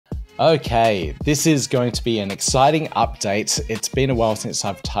Okay, this is going to be an exciting update. It's been a while since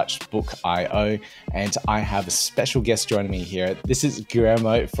I've touched Book.io, and I have a special guest joining me here. This is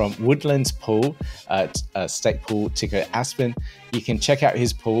Guillermo from Woodlands Pool, stake pool, ticker Aspen. You can check out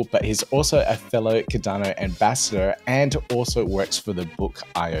his pool, but he's also a fellow Cardano ambassador and also works for the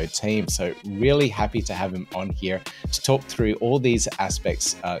Book.io team. So really happy to have him on here to talk through all these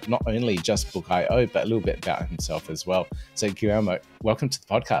aspects, not only just Book.io, but a little bit about himself as well. So Guillermo, welcome to the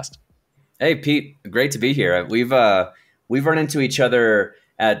podcast. Hey, Pete, great to be here. We've run into each other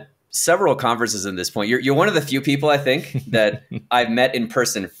at several conferences at this point. You're one of the few people, I think, that I've met in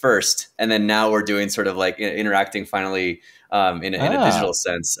person first, and then now we're doing sort of like interacting finally in a digital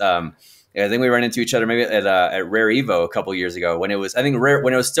sense. I think we ran into each other maybe at Rare Evo a couple years ago when it was, I think,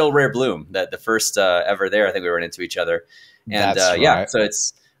 when it was still Rare Bloom, that the first ever there. I think we ran into each other, and That's right. Yeah, so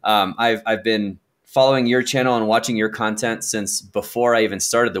it's I've been following your channel and watching your content since before I even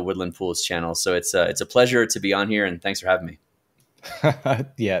started the Woodland Pools channel. So it's a pleasure to be on here, and thanks for having me.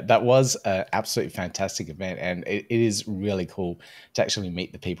 Yeah, that was an absolutely fantastic event, and it is really cool to actually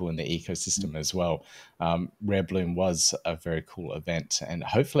meet the people in the ecosystem as well. Rare Bloom was a very cool event, and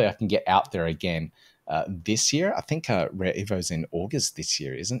hopefully I can get out there again this year. I think Rare Evo's in August this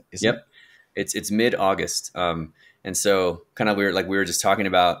year, isn't Yep, it's mid-August, and so kind of we were just talking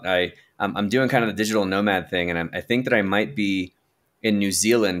about. I'm doing kind of the digital nomad thing, and I think that I might be in New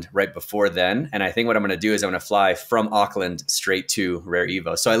Zealand right before then. And I think what I'm going to do is I'm going to fly from Auckland straight to Rare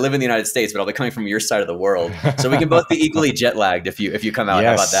Evo. So I live in the United States, but I'll be coming from your side of the world. So we can both be equally jet lagged if you come out. Yes,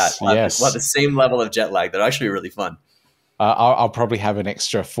 how about that? We'll have the same level of jet lag. That'll actually be really fun. I'll probably have an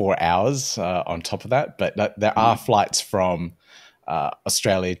extra 4 hours on top of that, but there are flights from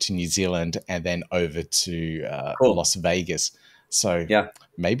Australia to New Zealand and then over to Las Vegas. So yeah,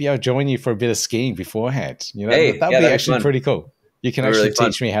 maybe I'll join you for a bit of skiing beforehand. You know, that'd be actually pretty cool. You can actually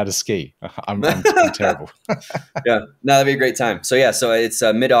teach me how to ski. I'm terrible. Yeah, no, that'd be a great time. So yeah, so it's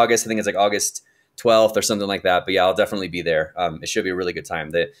mid-August. I think it's like August 12th or something like that. But yeah, I'll definitely be there. It should be a really good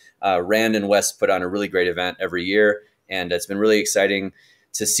time. The Rand and West put on a really great event every year, and it's been really exciting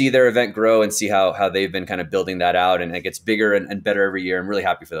to see their event grow and see how they've been kind of building that out, and it gets bigger and better every year. I'm really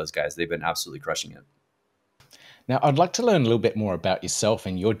happy for those guys. They've been absolutely crushing it. Now, I'd like to learn a little bit more about yourself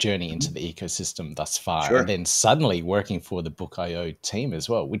and your journey into the ecosystem thus far, and then suddenly working for the Book.io team as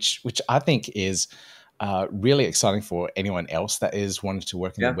well, which I think is really exciting for anyone else that is wanting to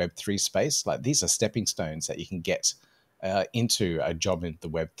work in the Web3 space. Like, these are stepping stones that you can get into a job in the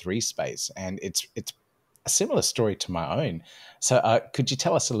Web3 space, and it's a similar story to my own. So could you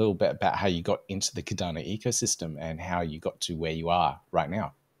tell us a little bit about how you got into the Cardano ecosystem and how you got to where you are right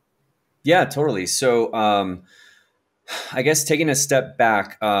now? Yeah, totally. So I guess taking a step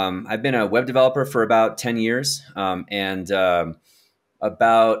back, I've been a web developer for about 10 years. And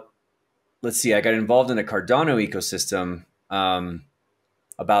let's see, I got involved in the Cardano ecosystem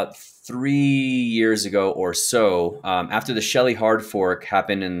about 3 years ago or so. After the Shelley hard fork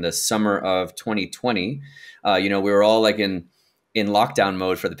happened in the summer of 2020, we were all like in lockdown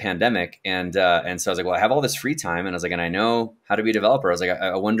mode for the pandemic. And so I was like, well, I have all this free time. And I was like, and I know how to be a developer. I was like,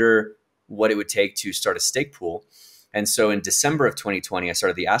 I wonder what it would take to start a stake pool. And so in December of 2020, I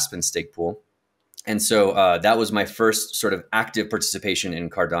started the Aspen stake pool. And so that was my first sort of active participation in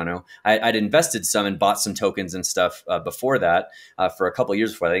Cardano. I'd invested some and bought some tokens and stuff before that for a couple of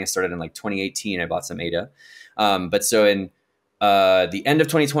years before. I think I started in like 2018. I bought some ADA. But so in the end of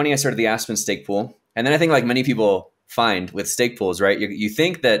 2020, I started the Aspen stake pool. And then I think, like many people find with stake pools, right? You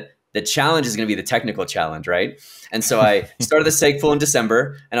think that the challenge is going to be the technical challenge, right? And so I started the stake pool in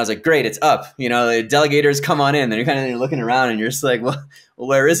December, and I was like, great, it's up. You know, the delegators come on in. Then you're kind of looking around, and you're just like, well,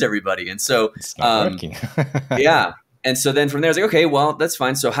 where is everybody? And so, it's not working. Yeah. And so then from there, I was like, okay, well, that's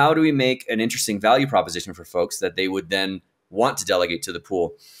fine. So how do we make an interesting value proposition for folks that they would then want to delegate to the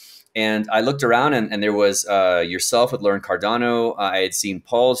pool? And I looked around, and there was yourself with Learn Cardano. I had seen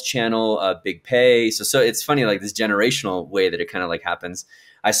Paul's channel, Big Pay. So it's funny, like this generational way that it kind of like happens.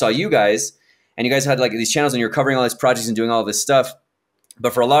 I saw you guys, and you guys had like these channels, and you're covering all these projects and doing all this stuff.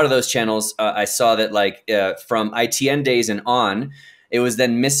 But for a lot of those channels, I saw that like from ITN days and on, it was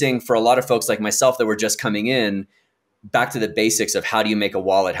then missing for a lot of folks like myself that were just coming in back to the basics of how do you make a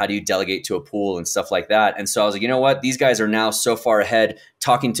wallet, how do you delegate to a pool and stuff like that. And so I was like, you know what, these guys are now so far ahead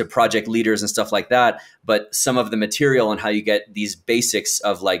talking to project leaders and stuff like that. But some of the material on how you get these basics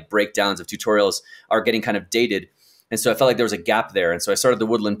of like breakdowns of tutorials are getting kind of dated. And so I felt like there was a gap there. And so I started the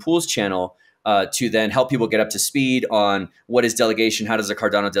Woodland Pools channel to then help people get up to speed on what is delegation, how does a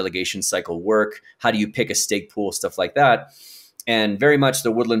Cardano delegation cycle work, how do you pick a stake pool, stuff like that. And very much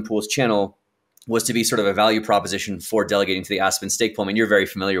the Woodland Pools channel was to be sort of a value proposition for delegating to the Aspen stake pool. I mean, you're very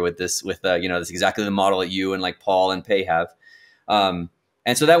familiar with this, with this exactly the model that you and like Paul and Pei have. And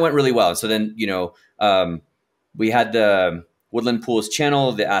so that went really well. So then, we had the Woodland Pools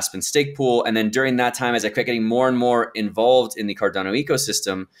channel, the Aspen stake pool. And then during that time, as I kept getting more and more involved in the Cardano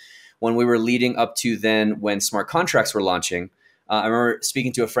ecosystem, when we were leading up to then when smart contracts were launching, I remember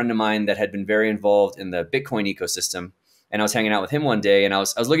speaking to a friend of mine that had been very involved in the Bitcoin ecosystem. And I was hanging out with him one day, and I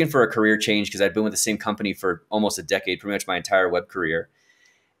was looking for a career change because I'd been with the same company for almost a decade, pretty much my entire web career.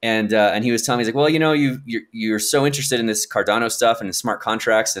 And he was telling me, he's like, well, you're so interested in this Cardano stuff and the smart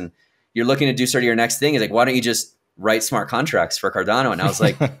contracts, and you're looking to do sort of your next thing. He's like, why don't you just write smart contracts for Cardano? And I was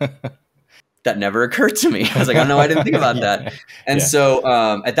like, that never occurred to me. I was like, oh no, I didn't think about that. And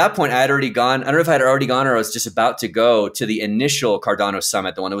so at that point, I had already gone. I don't know if I had already gone or I was just about to go to the initial Cardano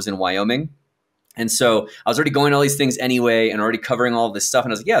summit, the one that was in Wyoming. And so I was already going to all these things anyway and already covering all of this stuff.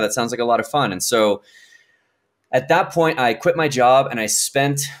 And I was like, yeah, that sounds like a lot of fun. And so at that point, I quit my job and I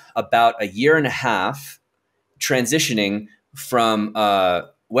spent about a year and a half transitioning from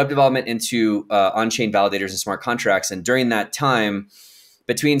web development into on-chain validators and smart contracts. And during that time,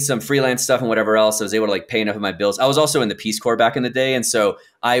 between some freelance stuff and whatever else, I was able to like pay enough of my bills. I was also in the Peace Corps back in the day. And so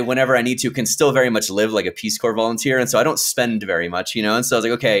whenever I need to, can still very much live like a Peace Corps volunteer. And so I don't spend very much, And so I was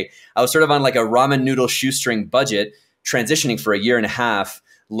like, okay, I was sort of on like a ramen noodle shoestring budget, transitioning for a year and a half,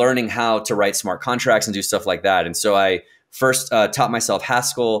 learning how to write smart contracts and do stuff like that. And so I first taught myself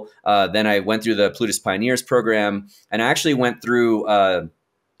Haskell. Then I went through the Plutus Pioneers program, and I actually went through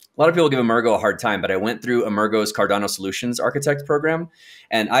a lot of people give Emergo a hard time, but I went through Emergo's Cardano Solutions Architect program,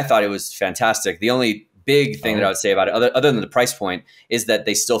 and I thought it was fantastic. The only big thing that I would say about it, other than the price point, is that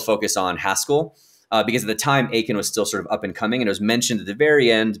they still focus on Haskell because at the time, Aiken was still sort of up and coming, and it was mentioned at the very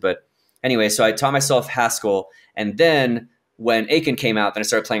end. But anyway, so I taught myself Haskell, and then when Aiken came out, then I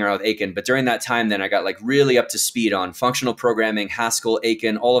started playing around with Aiken. But during that time, then I got like really up to speed on functional programming, Haskell,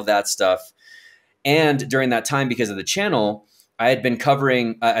 Aiken, all of that stuff. And during that time, because of the channel, I had been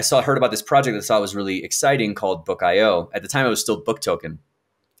covering, heard about this project that I thought was really exciting called Book.io. At the time, it was still Book Token.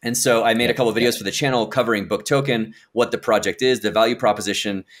 And so I made a couple of videos for the channel covering Book Token, what the project is, the value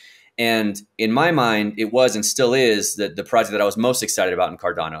proposition. And in my mind, it was and still is the project that I was most excited about in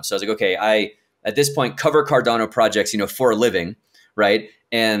Cardano. So I was like, okay, I, at this point, cover Cardano projects, for a living, right?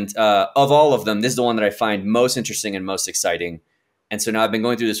 And of all of them, this is the one that I find most interesting and most exciting. And so now I've been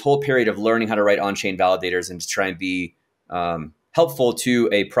going through this whole period of learning how to write on-chain validators and to try and be helpful to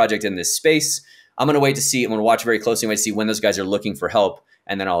a project in this space. I'm going to wait to see, I'm going to watch very closely, wait to see when those guys are looking for help,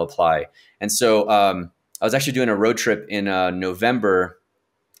 and then I'll apply. And so I was actually doing a road trip in November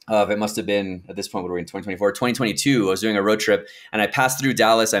of, it must have been at this point, what were we in 2024, 2022. I was doing a road trip and I passed through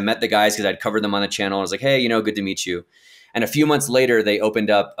Dallas. I met the guys because I'd covered them on the channel. I was like, hey, good to meet you. And a few months later, they opened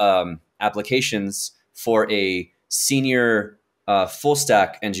up applications for a senior full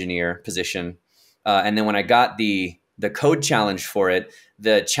stack engineer position. And then when I got the code challenge for it,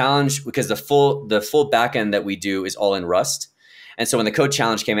 the challenge, because the full backend that we do is all in Rust. And so when the code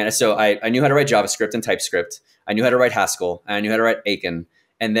challenge came in, so I knew how to write JavaScript and TypeScript. I knew how to write Haskell, and I knew how to write Aiken.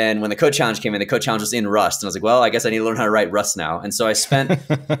 And then when the code challenge came in, the code challenge was in Rust. And I was like, well, I guess I need to learn how to write Rust now. And so I spent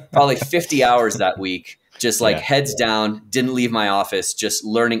probably 50 hours that week, just like heads down, didn't leave my office, just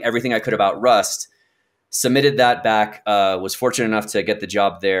learning everything I could about Rust. Submitted that back, was fortunate enough to get the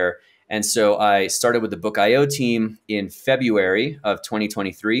job there. And so I started with the Book.io team in February of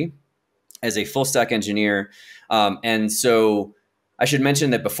 2023 as a full stack engineer. And so I should mention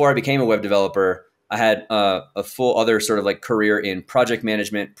that before I became a web developer, I had a full other sort of like career in project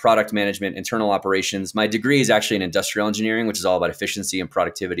management, product management, internal operations. My degree is actually in industrial engineering, which is all about efficiency and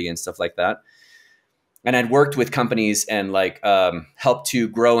productivity and stuff like that. And I'd worked with companies and like helped to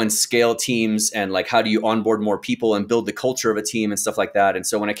grow and scale teams and like how do you onboard more people and build the culture of a team and stuff like that. And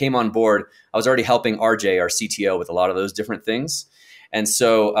so when I came on board, I was already helping RJ, our CTO, with a lot of those different things. And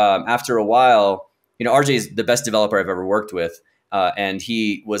so after a while, RJ is the best developer I've ever worked with. And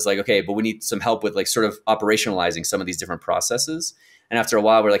he was like, okay, but we need some help with like sort of operationalizing some of these different processes. And after a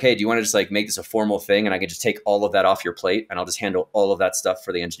while, we're like, hey, do you want to just like make this a formal thing? And I can just take all of that off your plate and I'll just handle all of that stuff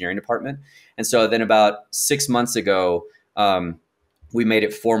for the engineering department. And so then about 6 months ago, we made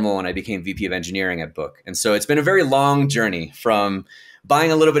it formal and I became VP of engineering at Book. And so it's been a very long journey from buying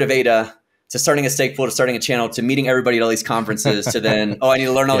a little bit of ADA to starting a stake pool, to starting a channel, to meeting everybody at all these conferences, to then, I need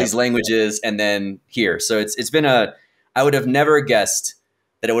to learn all these languages, and then here. So it's been I would have never guessed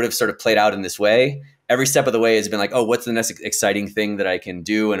that it would have sort of played out in this way. Every step of the way has been like, oh, what's the next exciting thing that I can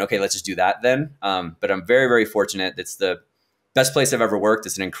do? And okay, let's just do that then. But I'm very, very fortunate. It's the best place I've ever worked.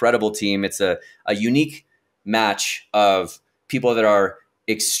 It's an incredible team. It's a unique match of people that are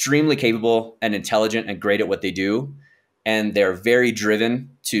extremely capable and intelligent and great at what they do. And they're very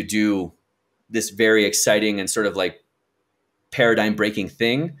driven to do this very exciting and sort of like paradigm breaking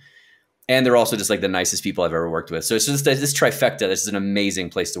thing. And they're also just like the nicest people I've ever worked with. So it's just this trifecta. This is an amazing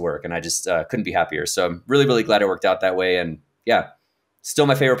place to work. And I just couldn't be happier. So I'm really, really glad it worked out that way. And yeah, still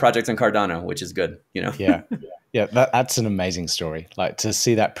my favorite project on Cardano, which is good, you know? Yeah. Yeah, that's an amazing story. Like to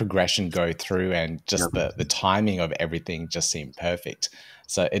see that progression go through and just the timing of everything just seemed perfect.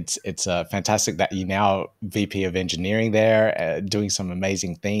 So it's fantastic that you're now VP of engineering there, doing some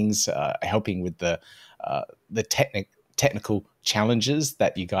amazing things, helping with the technical challenges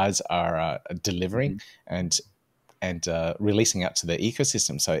that you guys are delivering and releasing out to the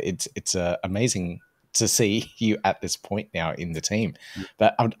ecosystem. So it's amazing to see you at this point now in the team.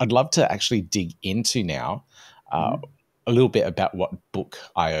 But I'd love to actually dig into now a little bit about what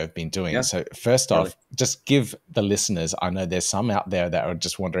Book.io have been doing. Yeah. So first off, just give the listeners, I know there's some out there that are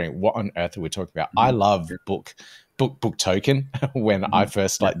just wondering what on earth are we talking about. I love Book Token when I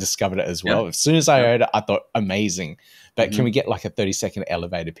first discovered it as well. As soon as I heard it, I thought amazing. But can we get like a 30-second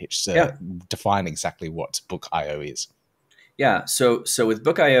elevator pitch to define exactly what Book.io is? Yeah. So with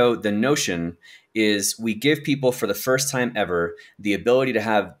Book.io, the notion is we give people for the first time ever the ability to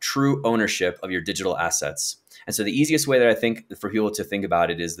have true ownership of your digital assets. And so the easiest way that I think for people to think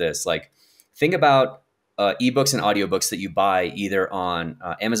about it is this, like think about ebooks and audiobooks that you buy either on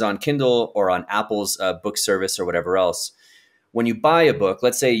Amazon Kindle or on Apple's book service or whatever else. When you buy a book,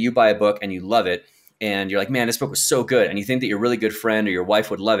 let's say you buy a book and you love it and you're like, man, this book was so good. And you think that your really good friend or your wife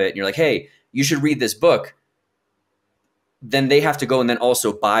would love it. And you're like, hey, you should read this book. Then they have to go and then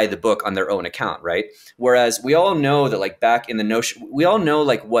also buy the book on their own account, right? Whereas we all know that like back in the notion, we all know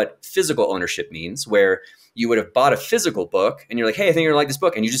like what physical ownership means, where you would have bought a physical book and you're like, hey, I think you're gonna like this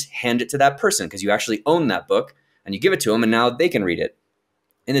book. And you just hand it to that person because you actually own that book and you give it to them and now they can read it.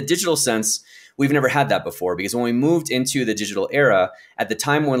 In the digital sense, we've never had that before because when we moved into the digital era, at the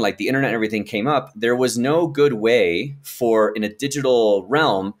time when like the internet and everything came up, there was no good way for in a digital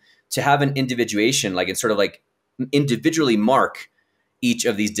realm to have an individuation, like it's sort of like individually mark each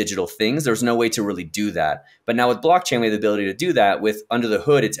of these digital things. There's no way to really do that. But now with blockchain, we have the ability to do that. With under the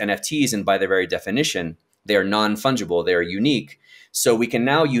hood, it's NFTs. And by their very definition, they are non-fungible. They are unique. So we can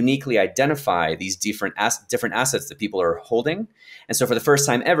now uniquely identify these different assets that people are holding. And so for the first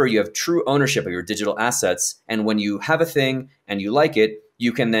time ever, you have true ownership of your digital assets. And when you have a thing and you like it,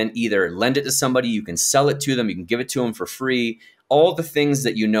 you can then either lend it to somebody, you can sell it to them, you can give it to them for free. All the things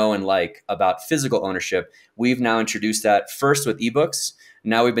that you know and like about physical ownership, we've now introduced that first with ebooks.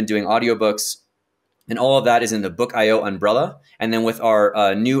 Now we've been doing audiobooks. And all of that is in the Book.io umbrella. And then with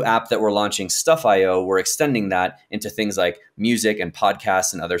our new app that we're launching, Stuff.io, we're extending that into things like music and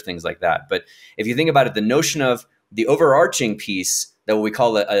podcasts and other things like that. But if you think about it, the notion of the overarching piece that we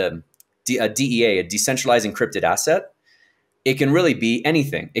call a DEA, a decentralized encrypted asset, it can really be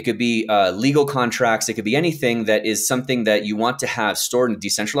anything. It could be legal contracts. It could be anything that is something that you want to have stored in a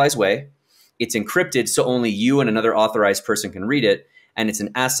decentralized way. It's encrypted so only you and another authorized person can read it. And it's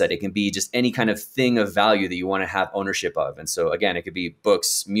an asset. It can be just any kind of thing of value that you want to have ownership of. And so again, it could be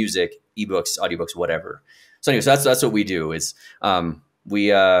books, music, ebooks, audiobooks, whatever. So anyway, so that's what we do is we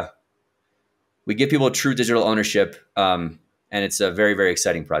give people true digital ownership. And it's a very, very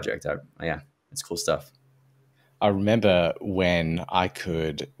exciting project. Yeah, it's cool stuff. I remember when I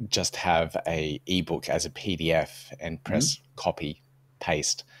could just have a ebook as a PDF and press copy,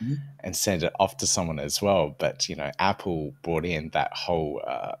 paste, and send it off to someone as well. But, you know, Apple brought in that whole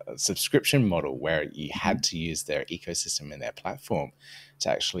subscription model where you had to use their ecosystem and their platform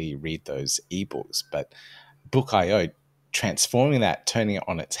to actually read those ebooks. But Book.io transforming that, turning it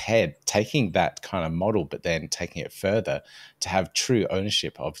on its head, taking that kind of model, but then taking it further to have true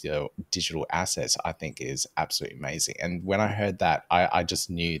ownership of your digital assets, I think is absolutely amazing. And when I heard that, I just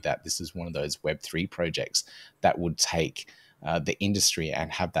knew that this is one of those Web3 projects that would take the industry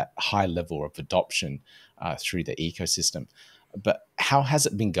and have that high level of adoption through the ecosystem. But how has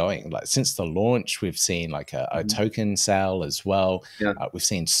it been going? Like since the launch, we've seen like a token sale as well. Yeah. We've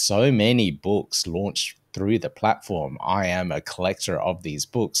seen so many books launched through the platform. I am a collector of these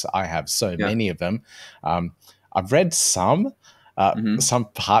books. I have so many of them. I've read some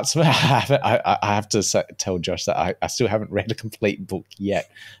parts of it. I have to tell Josh that I still haven't read a complete book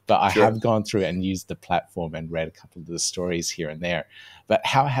yet, but I have gone through and used the platform and read a couple of the stories here and there. But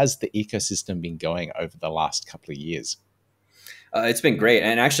how has the ecosystem been going over the last couple of years? It's been great.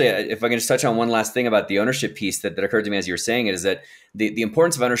 And actually, if I can just touch on one last thing about the ownership piece that occurred to me as you were saying it, is that the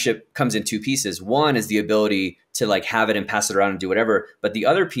importance of ownership comes in two pieces. One is the ability to like have it and pass it around and do whatever. But the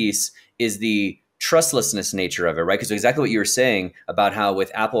other piece is the trustlessness nature of it, right? Because exactly what you were saying about how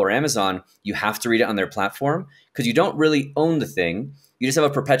with Apple or Amazon, you have to read it on their platform because you don't really own the thing. You just have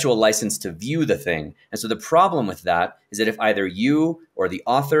a perpetual license to view the thing. And so the problem with that is that if either you or the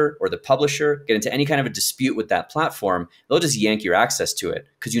author or the publisher get into any kind of a dispute with that platform, they'll just yank your access to it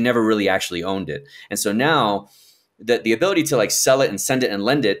because you never really actually owned it. And so now the ability to like sell it and send it and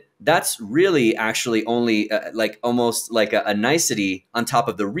lend it, that's really actually only like almost like a nicety on top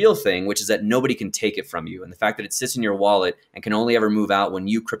of the real thing, which is that nobody can take it from you. And the fact that it sits in your wallet and can only ever move out when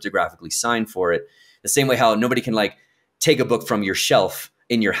you cryptographically sign for it, the same way how nobody can like take a book from your shelf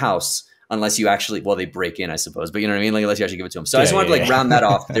in your house unless you actually, well, they break in, I suppose, but you know what I mean? Like unless you actually give it to them. So I just wanted to like round that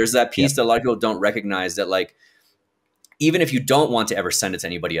off. There's that piece that a lot of people don't recognize, that like, even if you don't want to ever send it to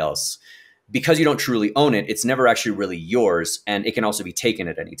anybody else, because you don't truly own it, it's never actually really yours, and it can also be taken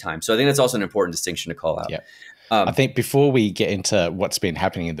at any time. So I think that's also an important distinction to call out. Yeah. I think before we get into what's been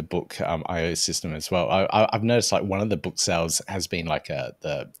happening in the book IO system as well, I've noticed like one of the book sales has been like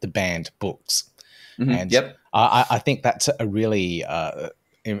the banned books. And I think that's a really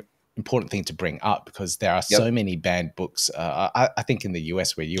important thing to bring up, because there are so many banned books. I think in the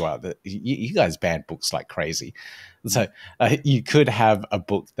US where you are, you guys ban books like crazy. So you could have a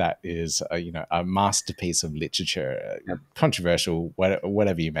book that is, a masterpiece of literature, controversial,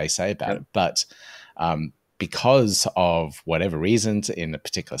 whatever you may say about it, but because of whatever reasons in a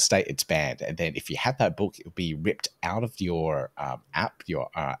particular state, it's banned. And then if you have that book, it'll be ripped out of your app, your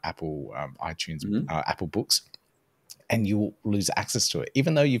Apple iTunes, Apple Books, and you'll lose access to it,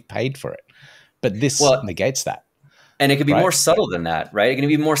 even though you've paid for it. But this negates that. And it could be more subtle than that, right? It can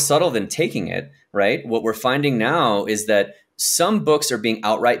be more subtle than taking it, right? What we're finding now is that some books are being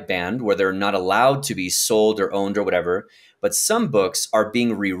outright banned, where they're not allowed to be sold or owned or whatever. But some books are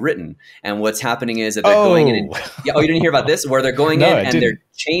being rewritten. And what's happening is that they're going in and, you didn't hear about this? Where they're going in and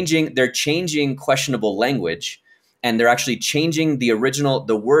they're changing questionable language, and they're actually changing the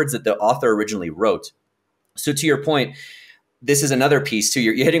words that the author originally wrote. So to your point, this is another piece too.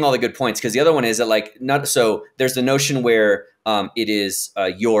 You're hitting all the good points, because the other one is that there's the notion where it is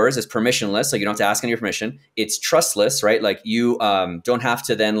yours, it's permissionless, so you don't have to ask any permission. It's trustless, right? Like you don't have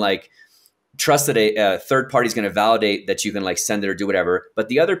to then like trust that a third party is going to validate that you can like send it or do whatever. But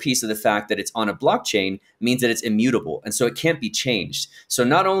the other piece of the fact that it's on a blockchain means that it's immutable, and so it can't be changed. So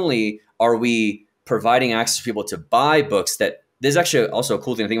not only are we providing access to people to buy books, that there's actually also a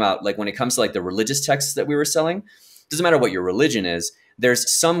cool thing to think about, like when it comes to like the religious texts that we were selling. Doesn't matter what your religion is. There's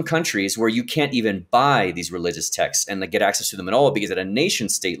some countries where you can't even buy these religious texts and like get access to them at all, because at a nation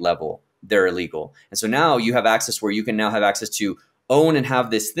state level, they're illegal. And so now you have access where you can now have access to own and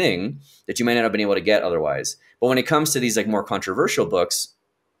have this thing that you might not have been able to get otherwise. But when it comes to these like more controversial books,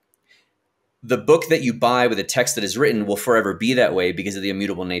 the book that you buy with a text that is written will forever be that way because of the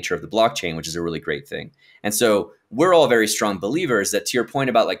immutable nature of the blockchain, which is a really great thing. And so we're all very strong believers that, to your point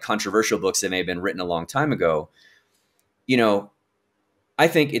about like controversial books that may have been written a long time ago, I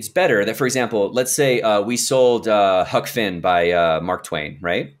think it's better that, for example, let's say we sold Huck Finn by Mark Twain,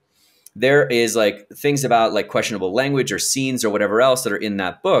 right? There is like things about like questionable language or scenes or whatever else that are in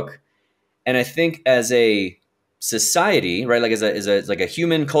that book. And I think as a society, right, like as a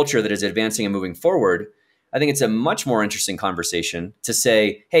human culture that is advancing and moving forward, I think it's a much more interesting conversation to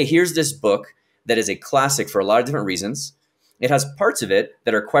say, hey, here's this book that is a classic for a lot of different reasons. It has parts of it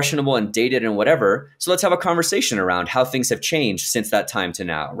that are questionable and dated and whatever. So let's have a conversation around how things have changed since that time to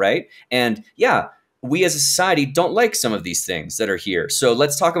now, right? And yeah, we as a society don't like some of these things that are here. So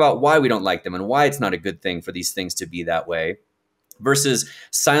let's talk about why we don't like them and why it's not a good thing for these things to be that way, versus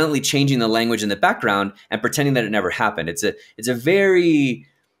silently changing the language in the background and pretending that it never happened. It's a very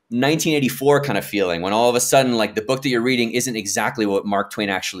 1984 kind of feeling when all of a sudden like the book that you're reading isn't exactly what Mark Twain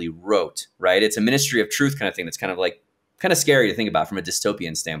actually wrote, right? It's a ministry of truth kind of thing that's kind of scary to think about from a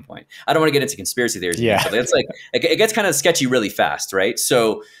dystopian standpoint. I don't want to get into conspiracy theories. Yeah. But it's like, it gets kind of sketchy really fast, right?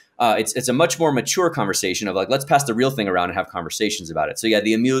 So it's a much more mature conversation of like, let's pass the real thing around and have conversations about it. So yeah,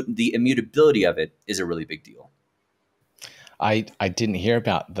 the immutability of it is a really big deal. I didn't hear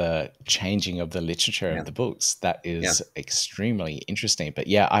about the changing of the literature of the books. That is extremely interesting. But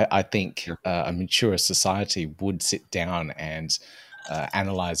yeah, I think a mature society would sit down and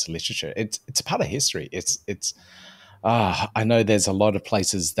analyze literature. It's a part of history. I know there's a lot of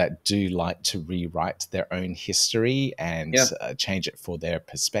places that do like to rewrite their own history and change it for their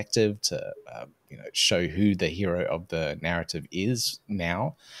perspective to show who the hero of the narrative is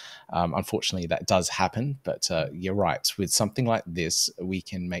now. Unfortunately, that does happen, but you're right. With something like this, we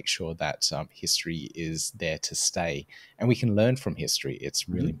can make sure that history is there to stay, and we can learn from history. It's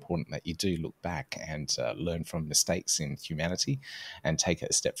really important that you do look back and learn from mistakes in humanity and take it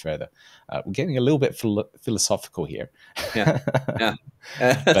a step further. We're getting a little bit philosophical here. Yeah, yeah.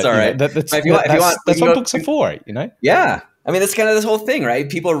 That's but, all right. That's what books are for, Yeah. I mean, that's kind of this whole thing, right?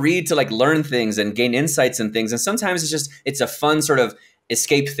 People read to like learn things and gain insights and things. And sometimes it's a fun sort of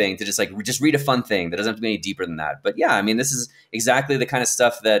escape thing to just read a fun thing that doesn't have to be any deeper than that. But yeah, I mean, this is exactly the kind of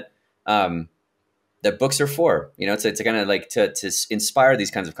stuff that that books are for. It's kind of like to inspire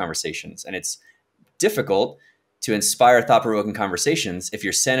these kinds of conversations. And it's difficult to inspire thought-provoking conversations if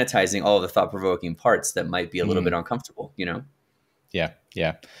you're sanitizing all of the thought-provoking parts that might be a little bit uncomfortable. Yeah,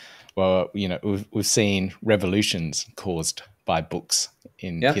 yeah. Well, we've seen revolutions caused by books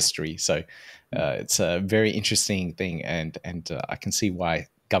in history, so it's a very interesting thing, and I can see why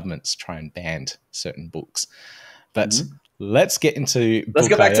governments try and ban certain books. But let's get into. Let's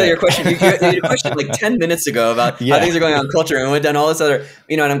go back to your question. You had a question like 10 minutes ago about how things are going on in culture, and we went down all this other.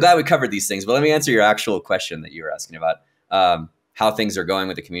 And I'm glad we covered these things. But let me answer your actual question that you were asking about how things are going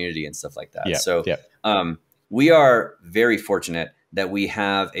with the community and stuff like that. We are very fortunate that we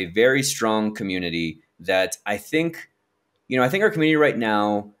have a very strong community that I think our community right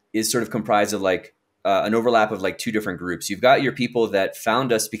now is sort of comprised of like an overlap of like two different groups. You've got your people that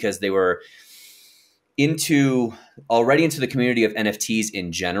found us because they were already into the community of NFTs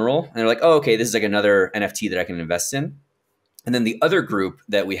in general. And they're like, oh, okay, this is like another NFT that I can invest in. And then the other group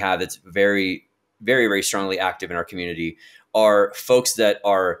that we have that's very, very, very strongly active in our community are folks that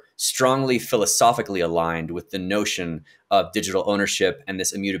are strongly philosophically aligned with the notion of digital ownership and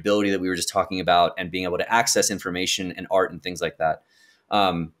this immutability that we were just talking about, and being able to access information and art and things like that.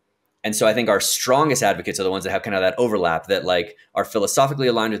 And so I think our strongest advocates are the ones that have kind of that overlap, that like are philosophically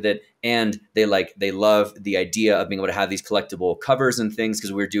aligned with it, and they love the idea of being able to have these collectible covers and things,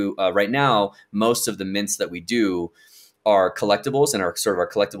 because right now most of the mints that we do are collectibles and are sort of our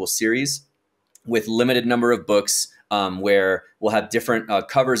collectible series with limited number of books. Where we'll have different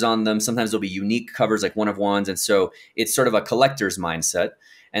covers on them. Sometimes there'll be unique covers, like one of ones. And so it's sort of a collector's mindset.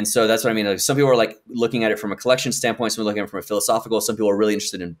 And so that's what I mean. Like, some people are like looking at it from a collection standpoint. Some people are looking at it from a philosophical. Some people are really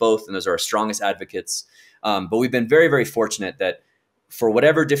interested in both. And those are our strongest advocates. But we've been very, very fortunate that for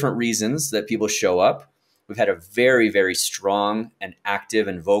whatever different reasons that people show up, we've had a very, very strong and active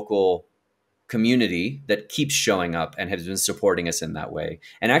and vocal community that keeps showing up and has been supporting us in that way.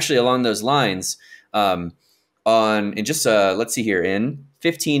 And actually along those lines, let's see here, in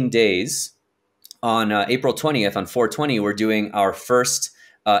 15 days on April 20th on 420, we're doing our first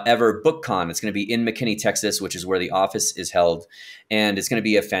ever BookCon. It's going to be in McKinney, Texas, which is where the office is held. And it's going to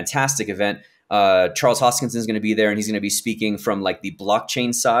be a fantastic event. Charles Hoskinson is going to be there, and he's going to be speaking from like the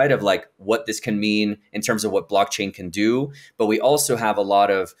blockchain side of like what this can mean in terms of what blockchain can do. But we also have a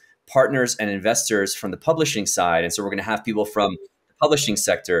lot of partners and investors from the publishing side. And so we're going to have people from the publishing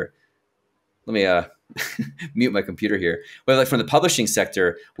sector. Let me mute my computer here. But like from the publishing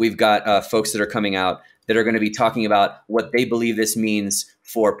sector, we've got folks that are coming out that are going to be talking about what they believe this means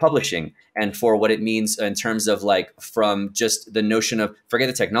for publishing, and for what it means in terms of like from just the notion of, forget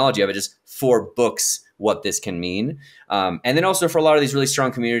the technology of it, just for books, what this can mean. And then also for a lot of these really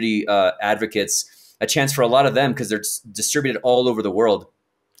strong community advocates, a chance for a lot of them, because they're distributed all over the world,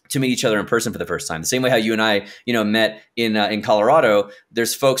 to meet each other in person for the first time. The same way how you and I, met in Colorado.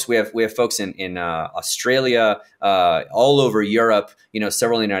 There's folks, we have folks in Australia, all over Europe,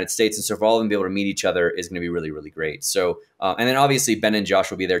 several in the United States. And so for all of them to be able to meet each other is going to be really, really great. So, and then obviously Ben and Josh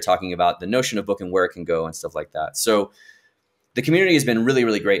will be there talking about the notion of book and where it can go and stuff like that. So the community has been really,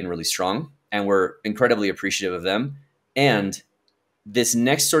 really great and really strong, and we're incredibly appreciative of them. And this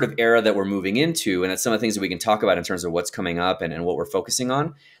next sort of era that we're moving into, and that's some of the things that we can talk about in terms of what's coming up and what we're focusing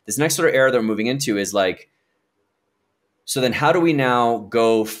on. This next sort of era that we're moving into is like, so then how do we now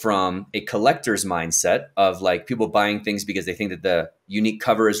go from a collector's mindset of like people buying things because they think that the unique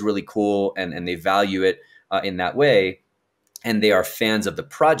cover is really cool and they value it in that way, and they are fans of the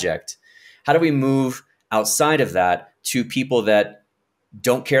project? How do we move outside of that to people that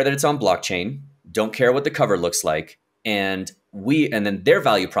don't care that it's on blockchain, don't care what the cover looks like, and then their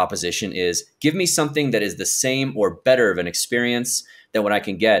value proposition is, give me something that is the same or better of an experience than what I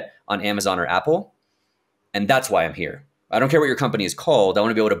can get on Amazon or Apple. And that's why I'm here. I don't care what your company is called. I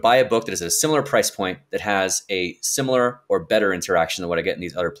want to be able to buy a book that is at a similar price point that has a similar or better interaction than what I get in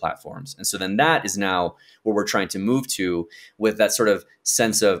these other platforms. And so then that is now where we're trying to move to, with that sort of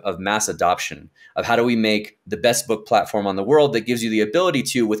sense of mass adoption of how do we make the best book platform on the world that gives you the ability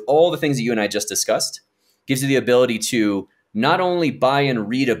to, with all the things that you and I just discussed, gives you the ability to not only buy and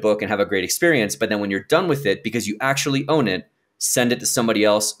read a book and have a great experience, but then when you're done with it, because you actually own it, send it to somebody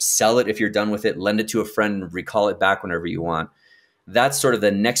else, sell it if you're done with it, lend it to a friend, and recall it back whenever you want. That's sort of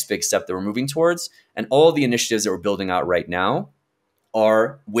the next big step that we're moving towards. And all the initiatives that we're building out right now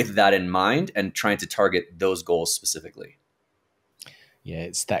are with that in mind and trying to target those goals specifically. Yeah,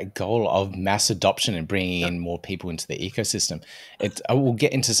 it's that goal of mass adoption and bringing in more people into the ecosystem. I will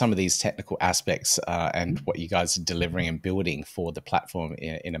get into some of these technical aspects and what you guys are delivering and building for the platform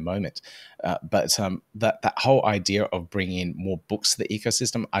in a moment. But that whole idea of bringing in more books to the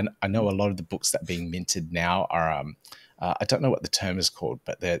ecosystem, I know a lot of the books that are being minted now are, I don't know what the term is called,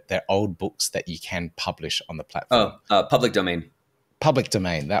 but they're old books that you can publish on the platform. Public domain. Public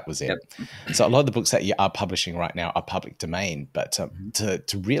domain, that was it. Yep. So a lot of the books that you are publishing right now are public domain, but to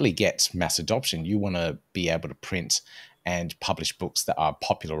really get mass adoption, you want to be able to print and publish books that are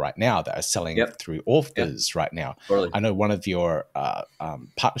popular right now, that are selling through authors right now. Totally. I know one of your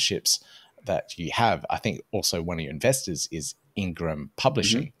partnerships that you have, I think also one of your investors is Ingram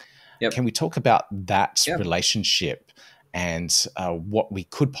Publishing. Yep. Can we talk about that relationship and what we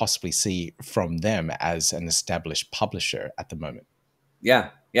could possibly see from them as an established publisher at the moment? Yeah.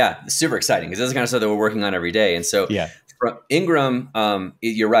 It's super exciting because this is the kind of stuff that we're working on every day. And so Ingram,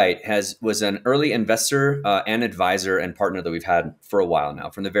 you're right, was an early investor and advisor and partner that we've had for a while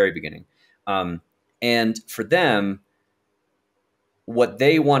now, from the very beginning. And for them, what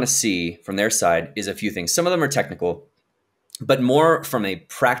they want to see from their side is a few things. Some of them are technical, but more from a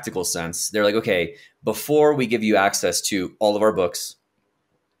practical sense. They're like, okay, before we give you access to all of our books,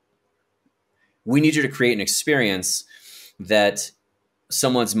 we need you to create an experience that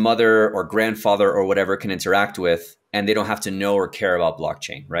someone's mother or grandfather or whatever can interact with, and they don't have to know or care about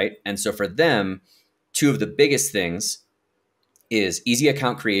blockchain, right? And so for them, two of the biggest things is easy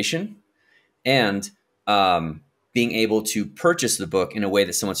account creation and being able to purchase the book in a way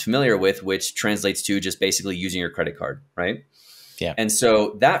that someone's familiar with, which translates to just basically using your credit card, right? Yeah. And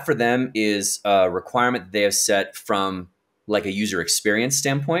so that for them is a requirement that they have set from like a user experience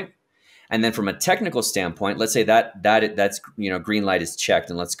standpoint. And then from a technical standpoint, let's say that's green light is checked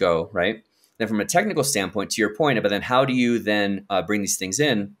and let's go, right? Then from a technical standpoint, to your point, but then how do you then bring these things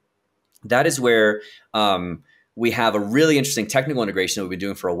in? That is where we have a really interesting technical integration that we've been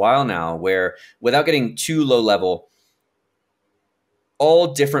doing for a while now, where without getting too low level,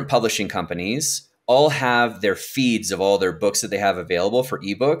 all different publishing companies all have their feeds of all their books that they have available for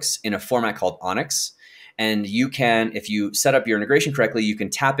ebooks in a format called Onyx. And you can, if you set up your integration correctly, you can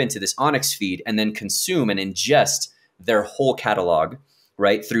tap into this Onyx feed and then consume and ingest their whole catalog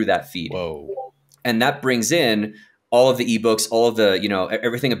right through that feed. Whoa. And that brings in all of the ebooks, all of the,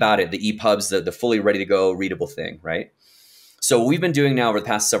 everything about it, the EPUBs, the fully ready to go readable thing, right? So what we've been doing now over the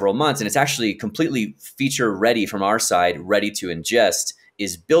past several months, and it's actually completely feature ready from our side, ready to ingest,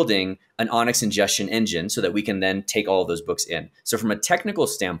 is building an Onyx ingestion engine so that we can then take all of those books in. So from a technical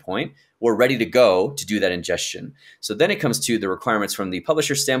standpoint, we're ready to go to do that ingestion. So then it comes to the requirements from the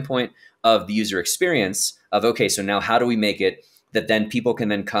publisher standpoint of the user experience of, okay, so now how do we make it that then people can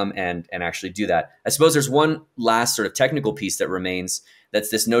then come and actually do that? I suppose there's one last sort of technical piece that remains. That's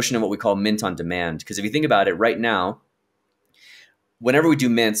this notion of what we call mint on demand. Because if you think about it right now, whenever we do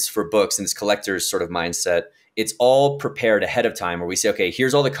mints for books in this collector's sort of mindset, it's all prepared ahead of time where we say, okay,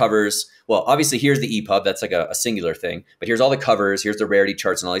 here's all the covers. Well, obviously here's the EPUB. That's like a singular thing, but here's all the covers. Here's the rarity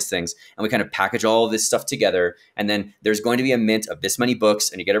charts and all these things. And we kind of package all of this stuff together. And then there's going to be a mint of this many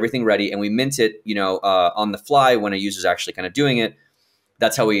books and you get everything ready. And we mint it, on the fly when a user's actually kind of doing it.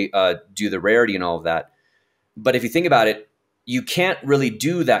 That's how we do the rarity and all of that. But if you think about it, you can't really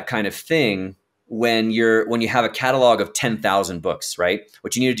do that kind of thing when you have a catalog of 10,000 books, right?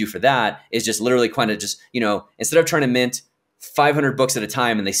 What you need to do for that is just literally kind of just, instead of trying to mint 500 books at a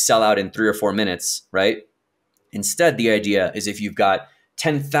time and they sell out in 3 or 4 minutes, right? Instead, the idea is if you've got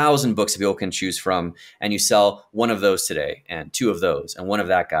 10,000 books that people can choose from and you sell one of those today and 2 of those and 1 of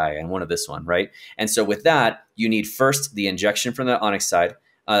that guy and 1 of this one, right? And so with that, you need first the injection from the Onyx side,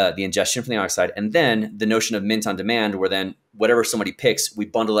 the ingestion from the Onyx side, and then the notion of mint on demand, where then whatever somebody picks, we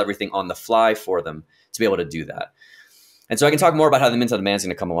bundle everything on the fly for them to be able to do that. And so I can talk more about how the mint on demand is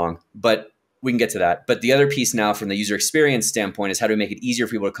going to come along, but we can get to that. But the other piece now from the user experience standpoint is how do we make it easier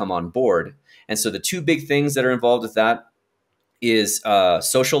for people to come on board? And so the 2 big things that are involved with that is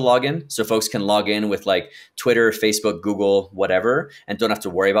social login. So folks can log in with like Twitter, Facebook, Google, whatever, and don't have to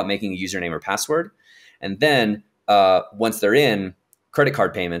worry about making a username or password. And then once they're in, credit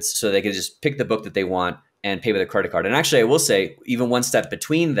card payments. So they can just pick the book that they want and pay with a credit card. And actually, I will say, even one step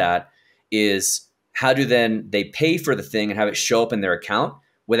between that is how do then they pay for the thing and have it show up in their account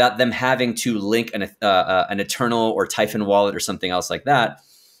without them having to link an Eternal or Typhon wallet or something else like that.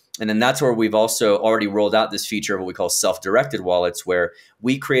 And then that's where we've also already rolled out this feature of what we call self-directed wallets, where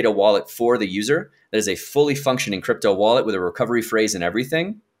we create a wallet for the user that is a fully functioning crypto wallet with a recovery phrase and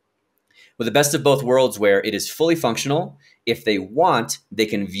everything, with the best of both worlds, where it is fully functional. If they want, they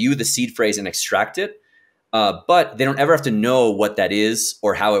can view the seed phrase and extract it, but they don't ever have to know what that is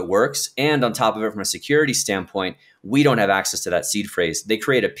or how it works. And on top of it, from a security standpoint, we don't have access to that seed phrase. They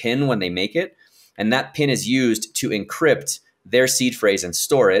create a PIN when they make it, and that PIN is used to encrypt their seed phrase and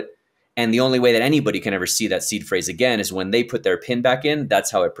store it. And the only way that anybody can ever see that seed phrase again is when they put their PIN back in. That's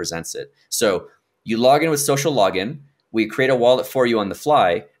how it presents it. So you log in with social login, we create a wallet for you on the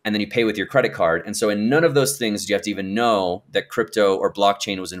fly, and then you pay with your credit card. And so in none of those things do you have to even know that crypto or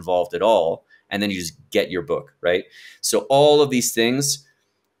blockchain was involved at all. And then you just get your book, right? So all of these things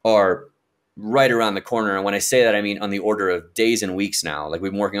are right around the corner. And when I say that, I mean on the order of days and weeks now. Like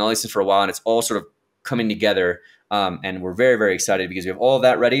we've been working on these things for a while, and it's all sort of coming together. And we're very, very excited because we have all of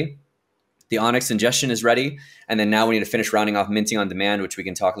that ready. The Onyx ingestion is ready. And then now we need to finish rounding off minting on demand, which we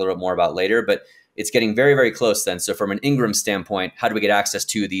can talk a little bit more about later. But it's getting very, very close then. So from an Ingram standpoint, how do we get access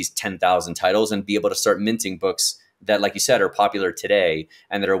to these 10,000 titles and be able to start minting books that, like you said, are popular today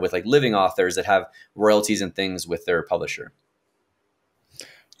and that are with like living authors that have royalties and things with their publisher?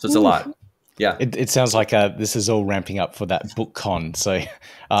 So it's a lot. Yeah. It sounds like this is all ramping up for that BookCon. So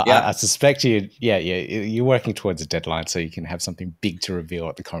I suspect you're working towards a deadline so you can have something big to reveal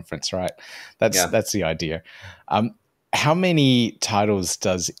at the conference, right? That's the idea. How many titles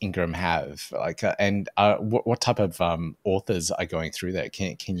does Ingram have? Like, and what type of authors are going through that?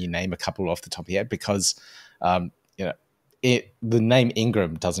 Can you name a couple off the top of your head? Because the name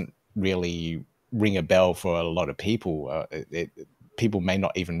Ingram doesn't really ring a bell for a lot of people. People may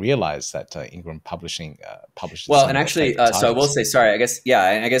not even realize that Ingram Publishing publishes. Well, and actually, so I will say, sorry, I guess we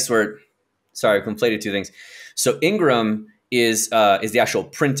conflated two things. So Ingram is the actual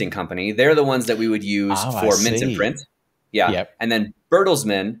printing company. They're the ones that we would use for mint and print. Yeah. Yep. And then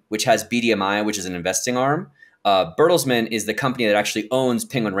Bertelsmann, which has BDMI, which is an investing arm. Bertelsmann is the company that actually owns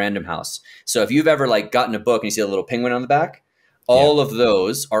Penguin Random House. So if you've ever like gotten a book and you see a little penguin on the back, all of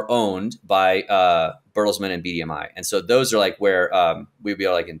those are owned by Bertelsmann and BDMI. And so those are like where we'd be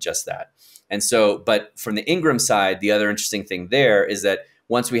able to like ingest that. And so, but from the Ingram side, the other interesting thing there is that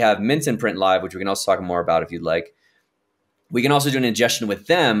once we have mint and print live, which we can also talk more about if you'd like, we can also do an ingestion with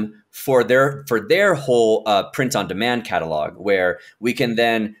them for their whole print on demand catalog, where we can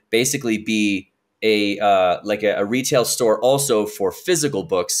then basically be a retail store also for physical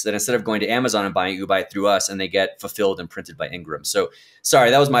books, that instead of going to Amazon and buying it, you buy it through us and they get fulfilled and printed by Ingram. So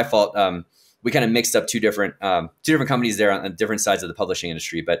sorry, that was my fault. We kind of mixed up two different companies there on different sides of the publishing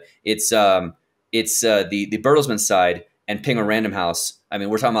industry, but it's the Bertelsmann side and Penguin Random House. I mean,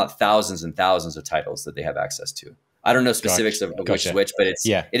 we're talking about thousands and thousands of titles that they have access to. I don't know specifics of which is which, but it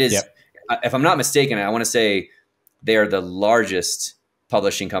is. Yep. If I'm not mistaken, I want to say they are the largest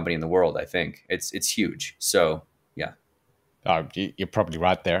publishing company in the world. I think it's huge. So yeah. Oh, you're probably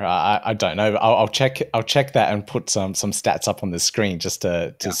right there. I don't know. I'll check that and put some stats up on the screen just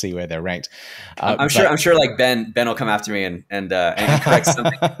to see where they're ranked. I'm sure like Ben will come after me and correct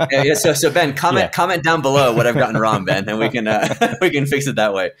something. So Ben, comment down below what I've gotten wrong, Ben, and we can fix it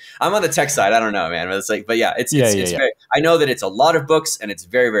that way. I'm on the tech side. I don't know, man. But it's like, but yeah, it's very, I know that it's a lot of books and it's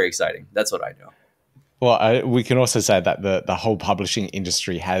very, very exciting. That's what I know. Well, we can also say that the whole publishing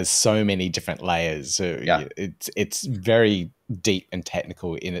industry has so many different layers. So it's very deep and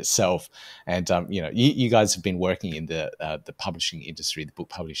technical in itself. And you guys have been working in the publishing industry, the book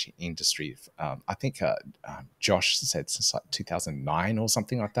publishing industry. I think Josh said since like 2009 or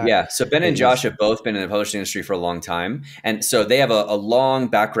something like that. Yeah. So Ben and Josh have both been in the publishing industry for a long time, and so they have a long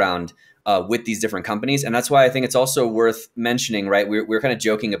background with these different companies, and that's why I think it's also worth mentioning. Right? We're kind of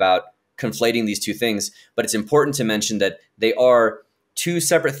joking about conflating these two things, but it's important to mention that they are two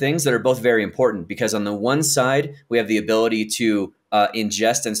separate things that are both very important, because on the one side, we have the ability to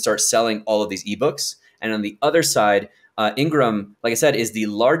ingest and start selling all of these ebooks. And on the other side, Ingram, like I said, is the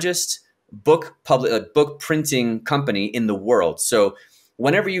largest book printing company in the world. So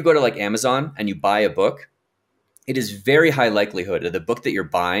whenever you go to like Amazon and you buy a book, it is very high likelihood that the book that you're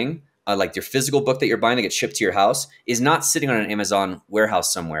buying, like your physical book that you're buying that gets shipped to your house, is not sitting on an Amazon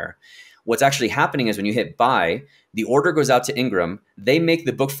warehouse somewhere. what's actually happening is when you hit buy, the order goes out to Ingram. They make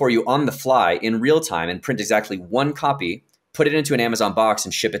the book for you on the fly in real time and print exactly one copy, put it into an Amazon box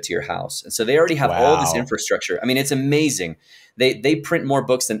and ship it to your house. And so they already have all this Wow. infrastructure. I mean, it's amazing. They print more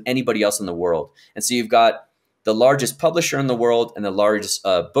books than anybody else in the world. And so you've got the largest publisher in the world and the largest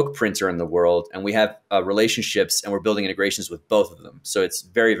book printer in the world. And we have relationships and we're building integrations with both of them. So it's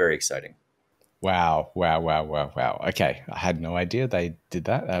very, very exciting. Wow, wow, wow, wow, wow. Okay, I had no idea they did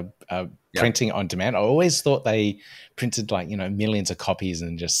that. Yeah. Printing on demand. I always thought they printed like, millions of copies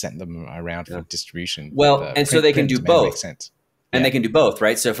and just sent them around for distribution. Well, and so they can do both. Makes sense. And they can do both,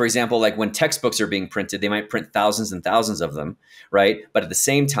 right? So for example, like when textbooks are being printed, they might print thousands and thousands of them, right? But at the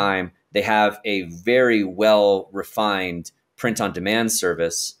same time, they have a very well refined print on demand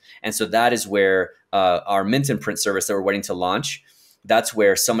service. And so that is where our mint and print service that we're waiting to launch, that's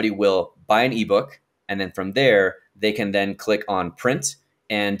where somebody will buy an ebook. And then from there, they can then click on print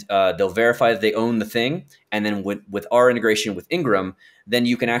and they'll verify that they own the thing. And then with our integration with Ingram, then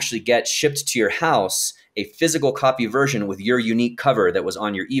you can actually get shipped to your house a physical copy version with your unique cover that was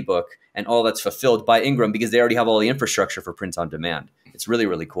on your ebook, and all that's fulfilled by Ingram because they already have all the infrastructure for print on demand. It's really,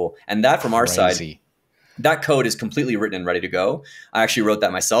 really cool. And that from our side, that code is completely written and ready to go. I actually wrote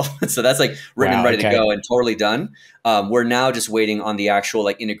that myself. So that's like written and ready to go and totally done. We're now just waiting on the actual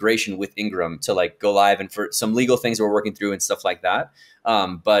like integration with Ingram to like go live, and for some legal things we're working through and stuff like that.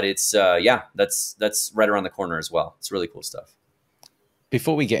 But it's, that's right around the corner as well. It's really cool stuff.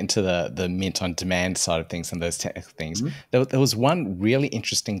 Before we get into the mint on demand side of things and those technical things, there was one really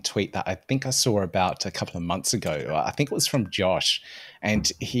interesting tweet that I think I saw about a couple of months ago. I think it was from Josh, and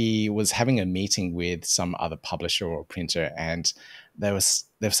he was having a meeting with some other publisher or printer, and they were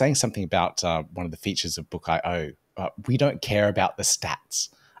saying something about one of the features of Book.io. We don't care about the stats,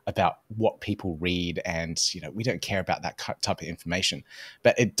 about what people read, and we don't care about that type of information.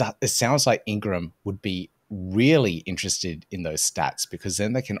 But it sounds like Ingram would be really interested in those stats, because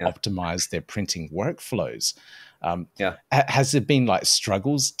then they can optimize their printing workflows. Has there been like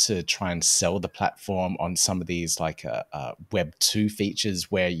struggles to try and sell the platform on some of these like Web 2 features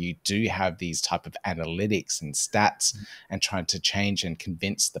where you do have these type of analytics and stats, and trying to change and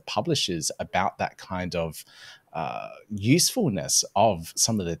convince the publishers about that kind of usefulness of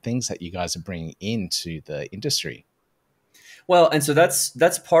some of the things that you guys are bringing into the industry? Well, and so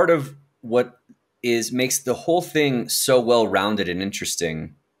that's part of what makes the whole thing so well-rounded and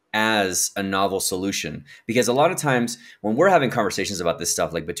interesting as a novel solution. Because a lot of times when we're having conversations about this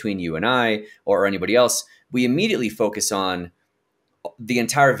stuff, like between you and I or anybody else, we immediately focus on the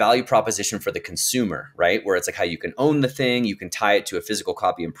entire value proposition for the consumer, right? Where it's like how you can own the thing, you can tie it to a physical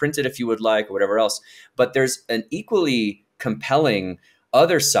copy and print it if you would like, or whatever else. But there's an equally compelling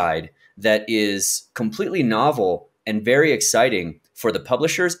other side that is completely novel and very exciting for the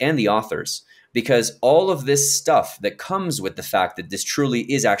publishers and the authors. Because all of this stuff that comes with the fact that this truly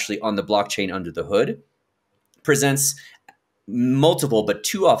is actually on the blockchain under the hood presents multiple, but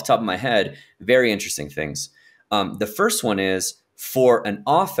two off the top of my head, very interesting things. The first one is for an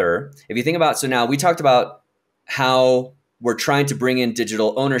author, if you think about, so now we talked about how we're trying to bring in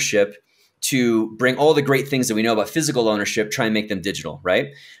digital ownership to bring all the great things that we know about physical ownership, try and make them digital, right?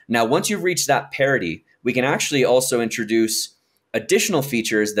 Now, once you've reached that parity, we can actually also introduce additional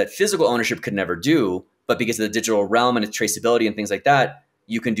features that physical ownership could never do, but because of the digital realm and its traceability and things like that,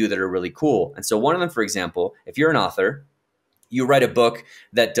 you can do that are really cool. And so one of them, for example, if you're an author, you write a book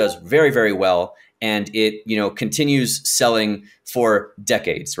that does very, very well, and it, continues selling for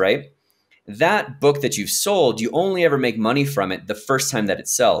decades, right? That book that you've sold, you only ever make money from it the first time that it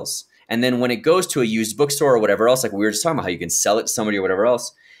sells. And then when it goes to a used bookstore or whatever else, like we were just talking about how you can sell it to somebody or whatever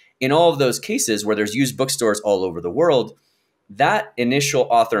else, in all of those cases where there's used bookstores all over the world, that initial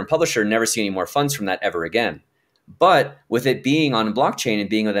author and publisher never see any more funds from that ever again. But with it being on a blockchain and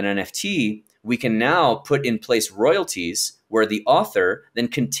being with an NFT, we can now put in place royalties where the author then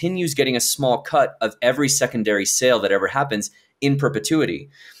continues getting a small cut of every secondary sale that ever happens in perpetuity.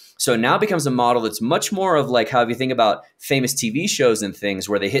 So now it becomes a model that's much more of like how if you think about famous TV shows and things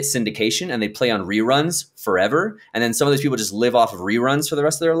where they hit syndication and they play on reruns forever. And then some of those people just live off of reruns for the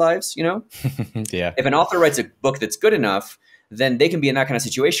rest of their lives, Yeah. If an author writes a book that's good enough, then they can be in that kind of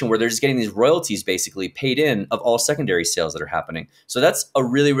situation where they're just getting these royalties basically paid in of all secondary sales that are happening. So that's a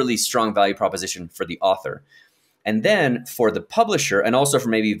really, really strong value proposition for the author. And then for the publisher, and also for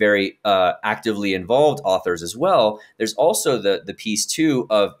maybe very actively involved authors as well, there's also the piece too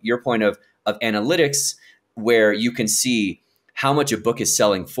of your point of analytics, where you can see how much a book is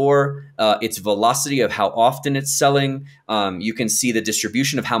selling for, its velocity of how often it's selling. You can see the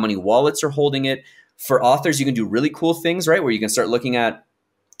distribution of how many wallets are holding it. For authors, you can do really cool things, right? Where you can start looking at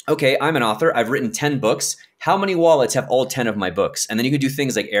okay, I'm an author. I've written 10 books. How many wallets have all 10 of my books? And then you could do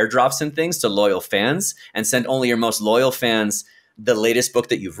things like airdrops and things to loyal fans and send only your most loyal fans the latest book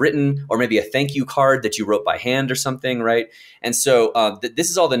that you've written, or maybe a thank you card that you wrote by hand or something, right? And so this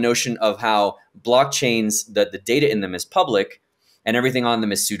is all the notion of how blockchains, the data in them is public and everything on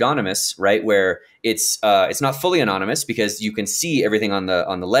them is pseudonymous, right? Where it's not fully anonymous because you can see everything on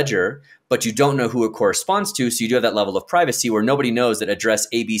the ledger, but you don't know who it corresponds to. So you do have that level of privacy where nobody knows that address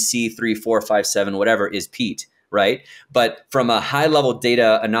ABC3457 whatever is Pete, right? But from a high level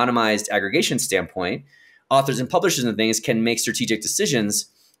data anonymized aggregation standpoint, authors and publishers and things can make strategic decisions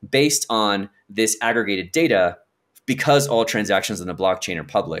based on this aggregated data because all transactions on the blockchain are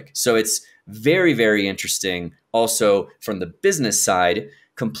public. So it's very, very interesting also from the business side,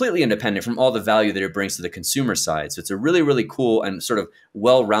 completely independent from all the value that it brings to the consumer side. So it's a really, really cool and sort of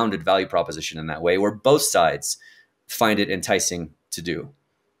well-rounded value proposition in that way where both sides find it enticing to do.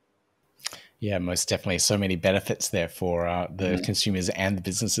 Yeah, most definitely. So many benefits there for the consumers and the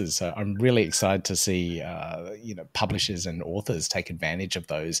businesses. So I'm really excited to see, publishers and authors take advantage of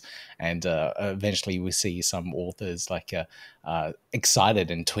those. And eventually we see some authors excited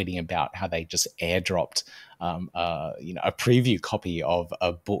and tweeting about how they just airdropped, a preview copy of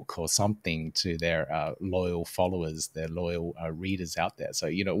a book or something to their loyal followers, their loyal readers out there. So,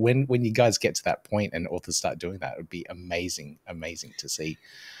 when you guys get to that point and authors start doing that, it would be amazing to see.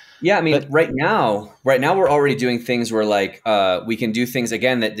 Yeah, I mean, right now we're already doing things where we can do things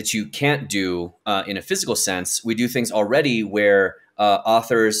again that you can't do in a physical sense. We do things already where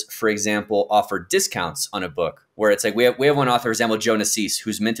authors, for example, offer discounts on a book. Where it's like we have one author, for example, Joe Nassis,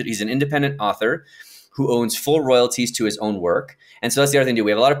 who's minted. He's an independent author who owns full royalties to his own work. And so that's the other thing too.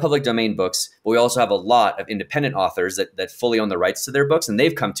 We have a lot of public domain books, but we also have a lot of independent authors that fully own the rights to their books, and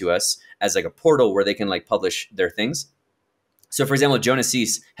they've come to us as like a portal where they can publish their things. So, for example, Joe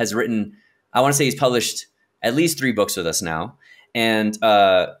Nassis has written, I want to say he's published at least 3 books with us now. And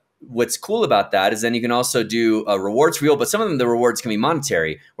what's cool about that is then you can also do rewards for you, but some of them, the rewards can be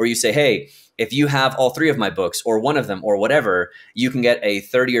monetary, where you say, hey, if you have all 3 of my books or one of them or whatever, you can get a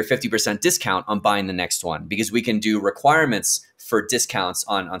 30 or 50% discount on buying the next one because we can do requirements for discounts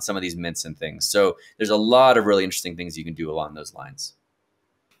on some of these mints and things. So there's a lot of really interesting things you can do along those lines.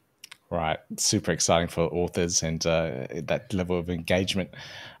 Right. Super exciting for authors and that level of engagement.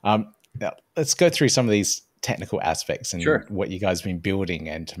 Now, let's go through some of these technical aspects and what you guys have been building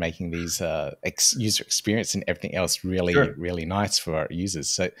and making these user experience and everything else really, really nice for our users.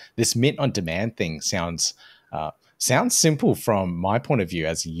 So this mint on demand thing sounds simple from my point of view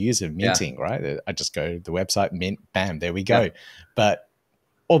as a user minting, right? I just go to the website, mint, bam, there we go. But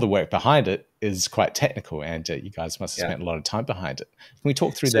all the work behind it is quite technical, and you guys must have spent a lot of time behind it. Can we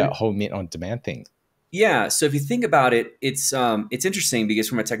talk through that whole mint on demand thing? Yeah. So if you think about it, it's interesting because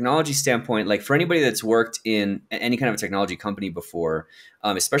from a technology standpoint, like for anybody that's worked in any kind of a technology company before,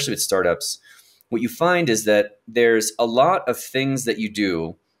 especially with startups, what you find is that there's a lot of things that you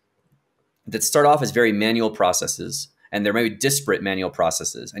do that start off as very manual processes. And there may be disparate manual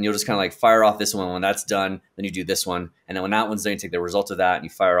processes. And you'll just kind of fire off this one. When that's done, then you do this one. And then when that one's done, you take the result of that and you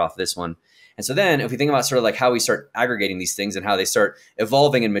fire off this one. And so then if we think about sort of how we start aggregating these things and how they start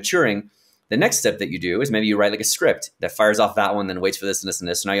evolving and maturing, the next step that you do is maybe you write a script that fires off that one, then waits for this and this and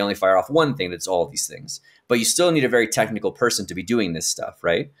this. So now you only fire off one thing that's all of these things. But you still need a very technical person to be doing this stuff,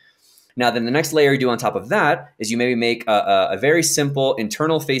 right? Now, then the next layer you do on top of that is you maybe make a very simple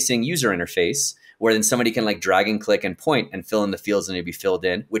internal facing user interface where then somebody can drag and click and point and fill in the fields that need to be filled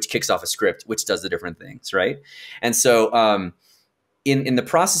in, which kicks off a script, which does the different things, right? And so in the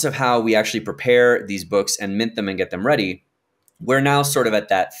process of how we actually prepare these books and mint them and get them ready, we're now sort of at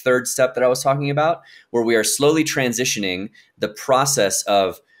that third step that I was talking about, where we are slowly transitioning the process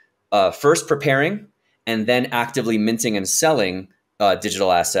of first preparing and then actively minting and selling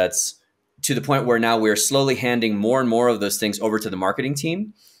digital assets to the point where now we're slowly handing more and more of those things over to the marketing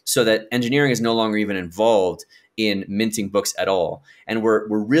team, so that engineering is no longer even involved in minting books at all. And we're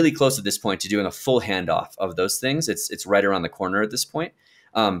really close at this point to doing a full handoff of those things. It's right around the corner at this point.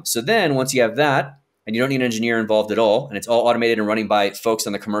 So then once you have that, and you don't need an engineer involved at all, and it's all automated and running by folks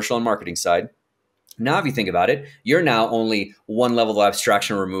on the commercial and marketing side, now if you think about it, you're now only one level of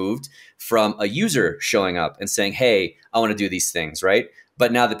abstraction removed from a user showing up and saying, hey, I want to do these things, right?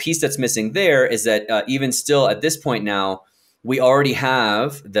 But now the piece that's missing there is that even still at this point now, we already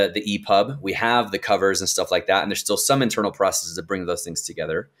have the EPUB, we have the covers and stuff like that, and there's still some internal processes to bring those things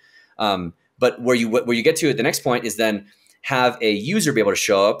together. But where you get to at the next point is then have a user be able to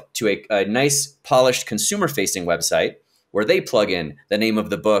show up to a nice polished consumer-facing website where they plug in the name of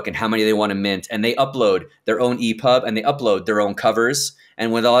the book and how many they want to mint, and they upload their own EPUB and they upload their own covers,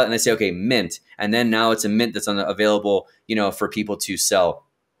 and with all that, and they say, okay, mint, and then now it's a mint that's available, for people to sell.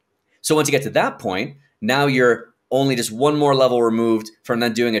 So once you get to that point, now you're only just one more level removed from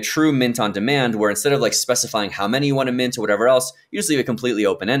then doing a true mint on demand, where instead of like specifying how many you want to mint or whatever else, you just leave it completely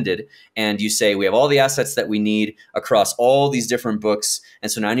open-ended. And you say, we have all the assets that we need across all these different books.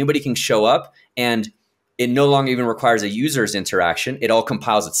 And so now anybody can show up, and it no longer even requires a user's interaction. It all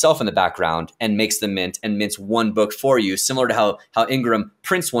compiles itself in the background and makes the mint and mints one book for you. Similar to how Ingram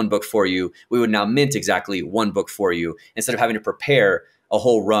prints one book for you, we would now mint exactly one book for you instead of having to prepare a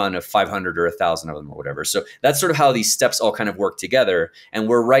whole run of 500 or 1,000 of them or whatever. So that's sort of how these steps all kind of work together. And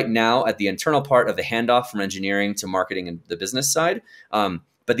we're right now at the internal part of the handoff from engineering to marketing and the business side.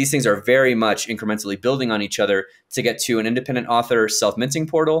 But these things are very much incrementally building on each other to get to an independent author self-minting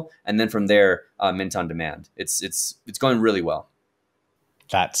portal. And then from there, mint on demand. It's going really well.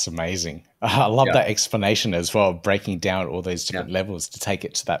 That's amazing. I love that explanation as well, breaking down all those different levels to take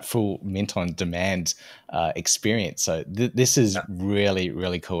it to that full mint on demand experience. So this is really,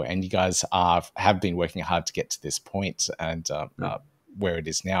 really cool. And you guys have been working hard to get to this point and where it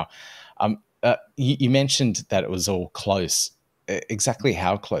is now. You mentioned that it was all close. Exactly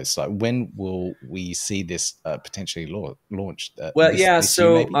how close? Like, when will we see this potentially launched?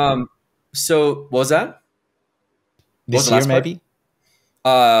 So what was that? This year, maybe?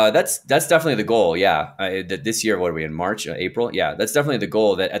 That's definitely the goal. Yeah. This year, what are we in, March, April? Yeah, that's definitely the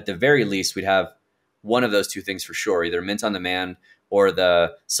goal, that at the very least we'd have one of those two things for sure, either mint on demand or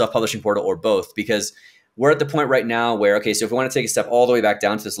the self-publishing portal, or both, because we're at the point right now where, okay, so if we want to take a step all the way back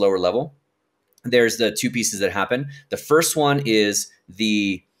down to this lower level, there's the two pieces that happen. The first one is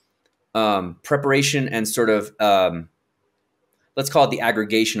the preparation and sort of, let's call it the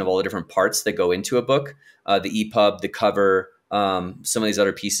aggregation of all the different parts that go into a book, the EPUB, the cover, some of these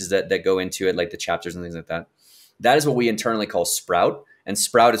other pieces that go into it, like the chapters and things like that. That is what we internally call Sprout. And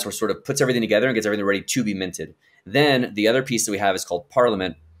Sprout is what sort of puts everything together and gets everything ready to be minted. Then the other piece that we have is called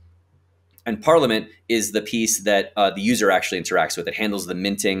Parliament. And Parliament is the piece that the user actually interacts with. It handles the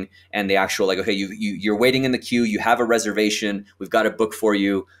minting and the actual, like, okay, you're waiting in the queue. You have a reservation. We've got a book for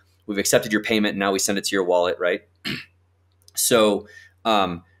you. We've accepted your payment. And now we send it to your wallet, right? So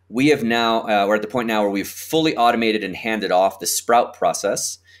we have now, we're at the point now where we've fully automated and handed off the Sprout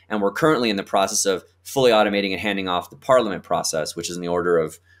process. And we're currently in the process of fully automating and handing off the Parliament process, which is in the order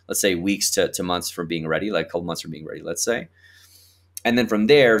of, let's say, weeks to months from being ready, like a couple months from being ready, let's say. And then from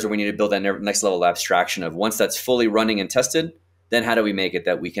there is where we need to build that next level of abstraction of, once that's fully running and tested, then how do we make it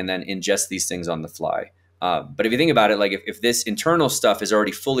that we can then ingest these things on the fly? But if you think about it, like if this internal stuff is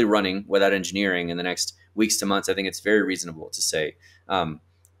already fully running without engineering in the next weeks to months, I think it's very reasonable to say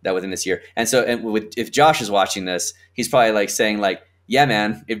that within this year. And so, if Josh is watching this, he's probably like saying like, yeah,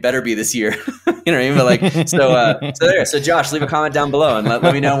 man, it better be this year. You know what I mean? But like, so Josh, leave a comment down below and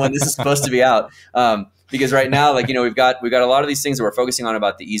let me know when this is supposed to be out. Because right now, like, we've got a lot of these things that we're focusing on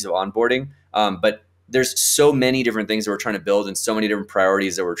about the ease of onboarding. But there's so many different things that we're trying to build and so many different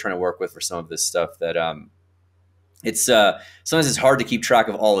priorities that we're trying to work with for some of this stuff that it's sometimes it's hard to keep track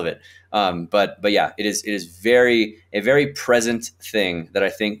of all of it. But yeah, it is a very present thing that I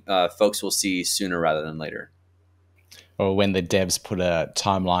think folks will see sooner rather than later. Or when the devs put a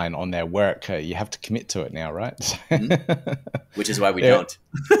timeline on their work, you have to commit to it now, right? Mm-hmm. Which is why we don't.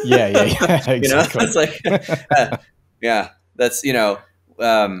 Yeah, exactly. It's like, that's,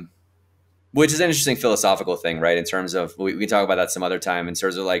 which is an interesting philosophical thing, right? In terms of, we can talk about that some other time, in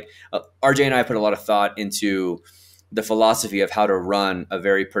terms of like, RJ and I put a lot of thought into the philosophy of how to run a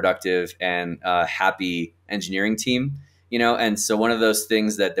very productive and happy engineering team, And so one of those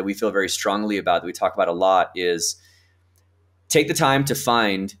things that we feel very strongly about, that we talk about a lot, is take the time to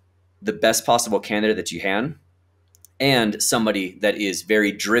find the best possible candidate that you can, and somebody that is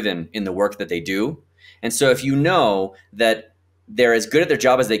very driven in the work that they do. And so if you know that they're as good at their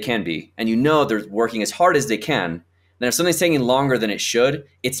job as they can be, and they're working as hard as they can, then if something's taking longer than it should,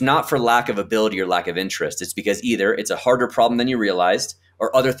 it's not for lack of ability or lack of interest. It's because either it's a harder problem than you realized,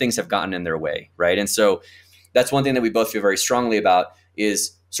 or other things have gotten in their way, right? And so that's one thing that we both feel very strongly about,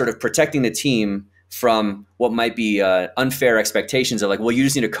 is sort of protecting the team from what might be unfair expectations of like, well, you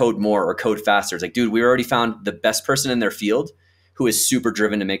just need to code more or code faster. It's like, dude, we already found the best person in their field who is super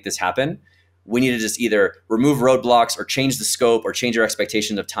driven to make this happen. We need to just either remove roadblocks or change the scope or change our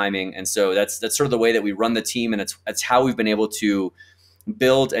expectations of timing. And so that's sort of the way that we run the team. And it's how we've been able to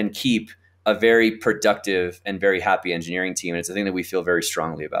build and keep a very productive and very happy engineering team. And it's a thing that we feel very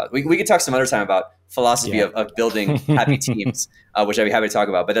strongly about. We could talk some other time about philosophy of building happy teams, which I'd be happy to talk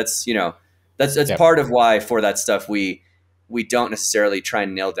about. But that's, that's part of why, for that stuff, we we don't necessarily try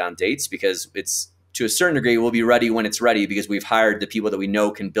and nail down dates, because it's, to a certain degree, we'll be ready when it's ready because we've hired the people that we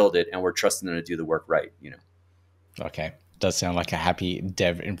know can build it and we're trusting them to do the work right, you know? Okay. Does sound like a happy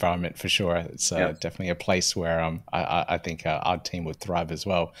dev environment for sure. It's definitely a place where I think our team would thrive as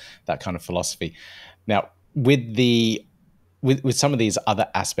well, that kind of philosophy. Now, with some of these other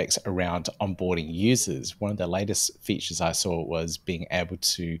aspects around onboarding users, one of the latest features I saw was being able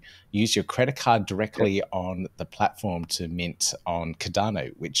to use your credit card directly on the platform to mint on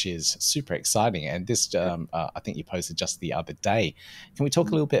Cardano, which is super exciting. And this, I think you posted just the other day. Can we talk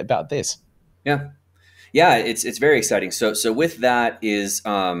a little bit about this? Yeah, it's very exciting. So with that is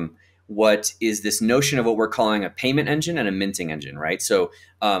what is this notion of what we're calling a payment engine and a minting engine, right? So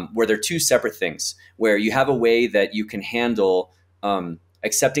where they're two separate things, where you have a way that you can handle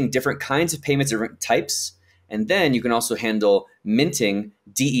accepting different kinds of payments, different types, and then you can also handle minting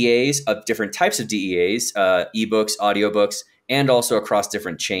DEAs of different types of DEAs, ebooks, audiobooks, and also across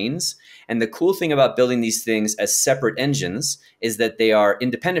different chains. And the cool thing about building these things as separate engines is that they are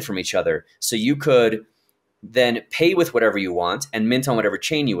independent from each other. So you could then pay with whatever you want and mint on whatever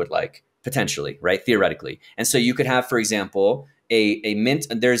chain you would like, potentially, right? Theoretically. And so you could have, for example, a mint.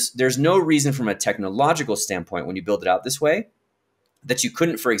 There's no reason from a technological standpoint when you build it out this way that you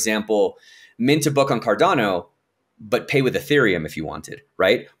couldn't, for example, mint a book on Cardano, but pay with Ethereum if you wanted,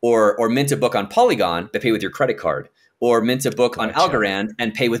 right? Or mint a book on Polygon, but pay with your credit card. Or mint a book on Algorand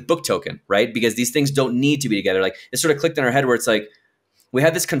and pay with Book Token, right? Because these things don't need to be together. Like, it sort of clicked in our head where it's like, we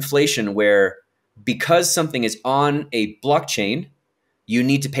have this conflation where because something is on a blockchain, you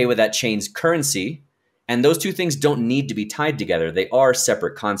need to pay with that chain's currency. And those two things don't need to be tied together. They are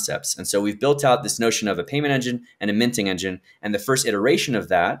separate concepts. And so we've built out this notion of a payment engine and a minting engine. And the first iteration of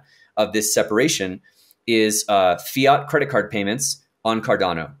that, of this separation, is fiat credit card payments on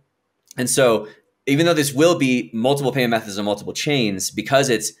Cardano. And so even though this will be multiple payment methods on multiple chains, because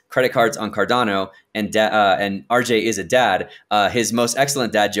it's credit cards on Cardano and RJ is a dad, his most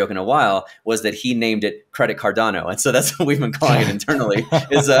excellent dad joke in a while was that he named it Credit Cardano. And so that's what we've been calling it internally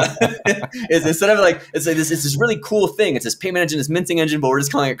is instead of like, it's this really cool thing. It's this payment engine, this minting engine, but we're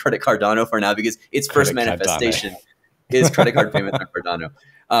just calling it Credit Cardano for now because its first manifestation is credit card payments on Cardano.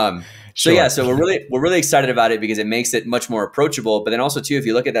 So we're really excited about it because it makes it much more approachable. But then also too, if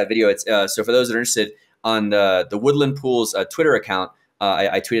you look at that video, it's so for those that are interested on the Woodland Pools Twitter account,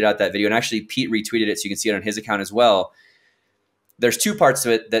 I tweeted out that video, and actually Pete retweeted it, so you can see it on his account as well. There's two parts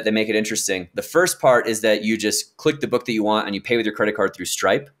of it that make it interesting. The first part is that you just click the book that you want and you pay with your credit card through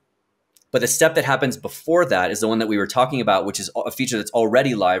Stripe. But the step that happens before that is the one that we were talking about, which is a feature that's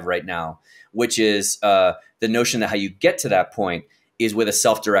already live right now, which is the notion that how you get to that point is with a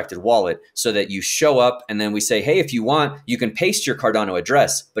self-directed wallet, so that you show up and then we say, hey, if you want, you can paste your Cardano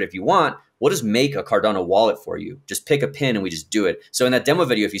address. But if you want, we'll just make a Cardano wallet for you. Just pick a pin and we just do it. So in that demo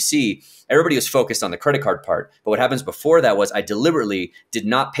video, if you see, everybody was focused on the credit card part. But what happens before that was I deliberately did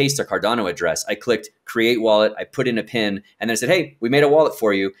not paste a Cardano address. I clicked create wallet, I put in a pin, and then I said, hey, we made a wallet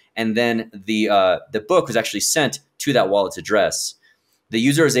for you. And then the book was actually sent to that wallet's address. The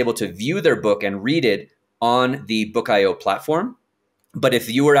user is able to view their book and read it on the Book.io platform. But if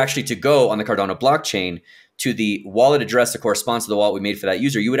you were actually to go on the Cardano blockchain to the wallet address that corresponds to the wallet we made for that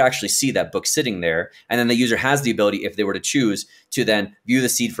user, you would actually see that book sitting there. And then the user has the ability, if they were to choose, to then view the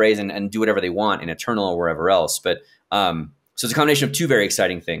seed phrase and do whatever they want in Eternal or wherever else. But so it's a combination of two very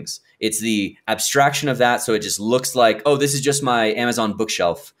exciting things. It's the abstraction of that. So it just looks like, oh, this is just my Amazon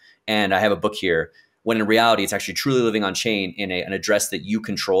bookshelf and I have a book here. When in reality, it's actually truly living on chain in an address that you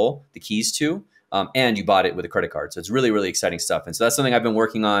control the keys to. And you bought it with a credit card. So it's really, really exciting stuff. And so that's something I've been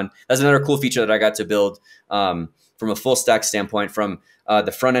working on. That's another cool feature that I got to build from a full stack standpoint, from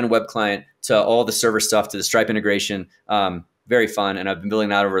the front end web client to all the server stuff to the Stripe integration. Very fun. And I've been building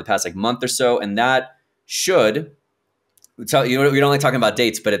that over the past month or so. And that should tell you, we don't like talking about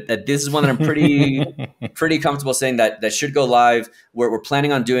dates, but this is one that I'm pretty comfortable saying that should go live. We're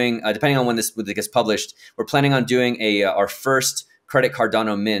planning on doing, depending on when this gets published, we're planning on doing our first Credit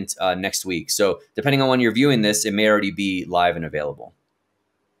Cardano mint next week. So depending on when you're viewing this, it may already be live and available.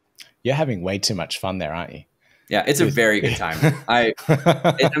 You're having way too much fun there, aren't you? Yeah, it's a very good time. I'm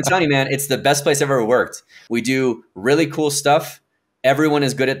telling you, man, it's the best place I've ever worked. We do really cool stuff. Everyone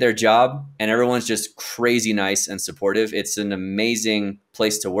is good at their job and everyone's just crazy nice and supportive. It's an amazing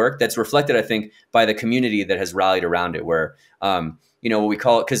place to work that's reflected, I think, by the community that has rallied around it, where, what we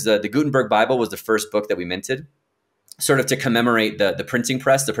call it, because the Gutenberg Bible was the first book that we minted. sort of to commemorate the printing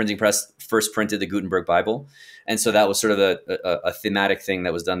press. The printing press first printed the Gutenberg Bible. And so that was sort of a thematic thing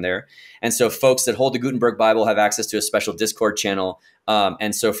that was done there. And so folks that hold the Gutenberg Bible have access to a special Discord channel.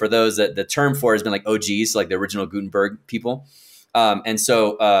 And so for those that the term for has been like OGs, so like the original Gutenberg people. And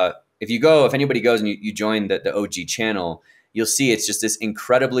so if anybody goes and you join the OG channel, you'll see it's just this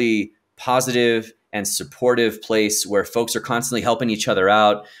incredibly positive and supportive place where folks are constantly helping each other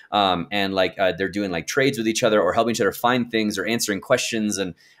out. And like they're doing like trades with each other or helping each other find things or answering questions.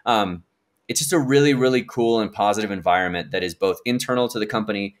 And it's just a really, really cool and positive environment that is both internal to the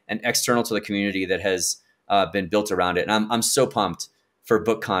company and external to the community that has been built around it. And I'm so pumped for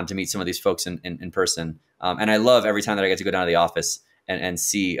BookCon to meet some of these folks in person. And I love every time that I get to go down to the office and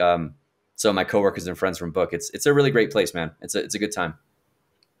see some of my coworkers and friends from Book. It's a really great place, man. It's a good time.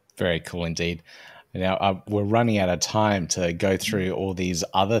 Very cool indeed. Now, we're running out of time to go through all these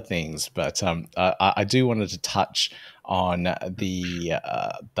other things, but I do wanted to touch on the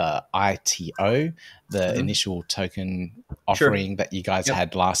ITO, the initial token offering that you guys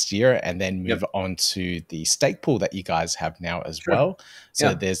had last year, and then move on to the stake pool that you guys have now as well.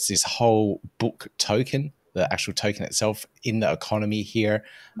 So there's this whole book token, the actual token itself in the economy here.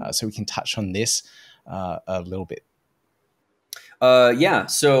 So we can touch on this a little bit.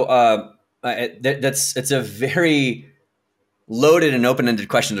 So it's a very loaded and open-ended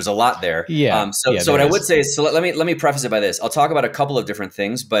question. There's a lot there. So what I would say is, so let me preface it by this. I'll talk about a couple of different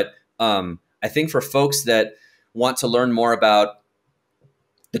things, but I think for folks that want to learn more about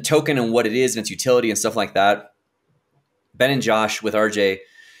the token and what it is and its utility and stuff like that, Ben and Josh with RJ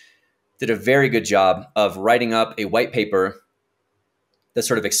did a very good job of writing up a white paper that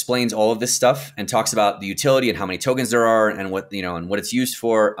sort of explains all of this stuff and talks about the utility and how many tokens there are and what, and what it's used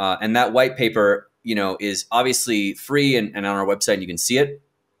for. And that white paper, is obviously free and on our website and you can see it.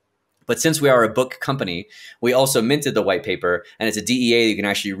 But since we are a book company, we also minted the white paper, and it's a DEA that you can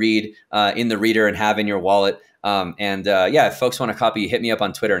actually read in the reader and have in your wallet. If folks want a copy, hit me up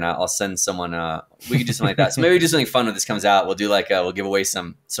on Twitter and I'll send someone. We could do something like that. So maybe we do something fun when this comes out. We'll do we'll give away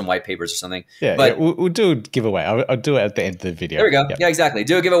some white papers or something. We'll do a giveaway. I'll do it at the end of the video. There we go. Yeah, exactly.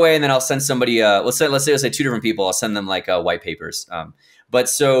 Do a giveaway, and then I'll send somebody. Let's say 2 different people. I'll send them white papers.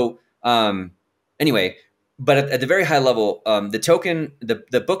 Anyway. But at the very high level,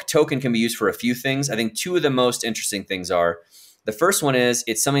 the book token can be used for a few things. I think 2 of the most interesting things are, the first one is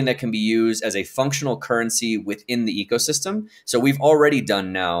it's something that can be used as a functional currency within the ecosystem. So we've already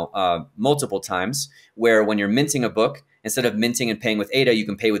done now multiple times where when you're minting a book, instead of minting and paying with ADA, you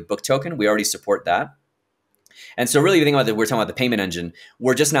can pay with book token. We already support that. And so really, if you think about it, we're talking about the payment engine.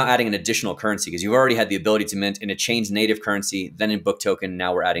 We're just now adding an additional currency because you've already had the ability to mint in a chain's native currency, then in book token.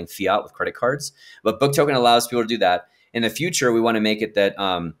 Now we're adding fiat with credit cards. But book token allows people to do that. In the future, we want to make it that,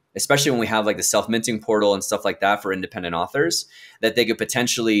 especially when we have like the self-minting portal and stuff like that for independent authors, that they could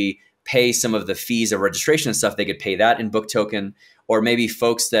potentially pay some of the fees of registration and stuff. They could pay that in book token, or maybe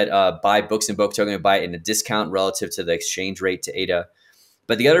folks that buy books in book token would buy it in a discount relative to the exchange rate to ADA.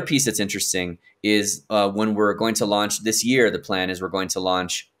 But the other piece that's interesting is when we're going to launch this year, the plan is we're going to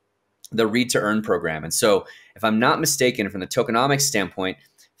launch the Read to Earn program. And so if I'm not mistaken, from the tokenomics standpoint,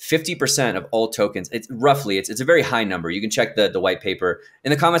 50% of all tokens, it's a very high number. You can check the white paper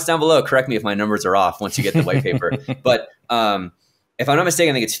in the comments down below. Correct me if my numbers are off once you get the white paper. But if I'm not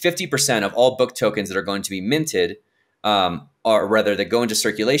mistaken, I think it's 50% of all book tokens that are going to be minted, or rather that go into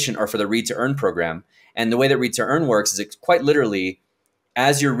circulation, are for the Read to Earn program. And the way that Read to Earn works is it's quite literally,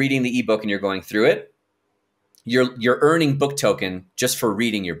 as you're reading the ebook and you're going through it, you're earning book token just for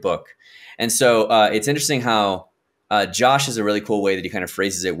reading your book. And so it's interesting how Josh has a really cool way that he kind of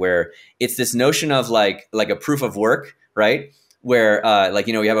phrases it, where it's this notion of like a proof of work, right? Where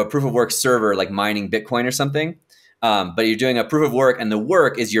you have a proof of work server like mining Bitcoin or something, but you're doing a proof of work, and the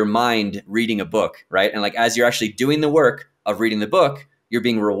work is your mind reading a book, right? And like as you're actually doing the work of reading the book, you're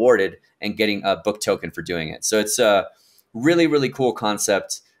being rewarded and getting a book token for doing it. So it's really, really cool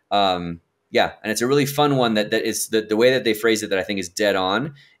concept. And it's a really fun one that is the way that they phrase it that I think is dead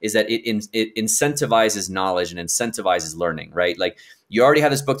on, is that it incentivizes knowledge and incentivizes learning, right? Like you already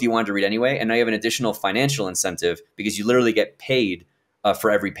have this book that you wanted to read anyway, and now you have an additional financial incentive because you literally get paid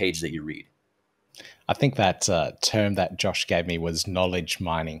for every page that you read. I think that term that Josh gave me was knowledge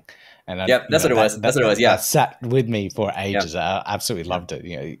mining. And that's what it was. That's what it was. Yeah. That sat with me for ages. I absolutely loved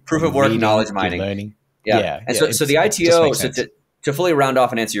it. Proof of work, knowledge mining. Learning. And so the ITO, to fully round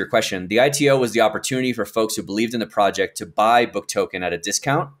off and answer your question, the ITO was the opportunity for folks who believed in the project to buy book token at a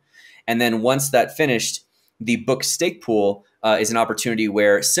discount. And then once that finished, the book stake pool is an opportunity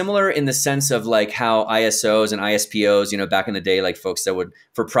where, similar in the sense of like how ISOs and ISPOs, back in the day, like folks that would,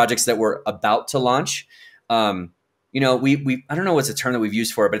 for projects that were about to launch, we I don't know what's the term that we've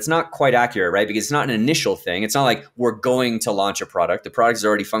used for it, but it's not quite accurate, right? Because it's not an initial thing. It's not like we're going to launch a product. The product is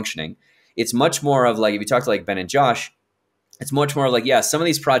already functioning. It's much more of like, if you talk to like Ben and Josh, it's much more like, yeah, some of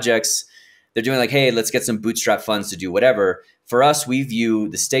these projects, they're doing like, hey, let's get some bootstrap funds to do whatever. For us, we view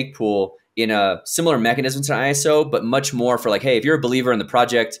the stake pool in a similar mechanism to an ISO, but much more for like, hey, if you're a believer in the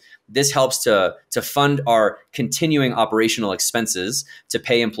project, this helps to fund our continuing operational expenses, to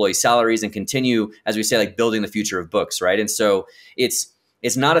pay employee salaries and continue, as we say, like building the future of books, right? And so it's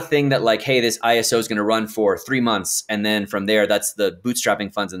not a thing that like, hey, this ISO is going to run for 3 months, and then from there, that's the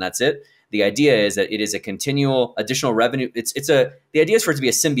bootstrapping funds and that's it. The idea is that it is a continual additional revenue. The idea is for it to be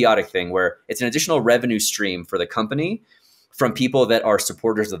a symbiotic thing where it's an additional revenue stream for the company from people that are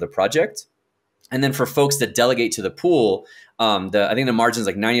supporters of the project. And then for folks that delegate to the pool, I think the margin is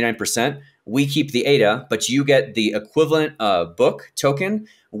like 99%. We keep the ADA, but you get the equivalent book token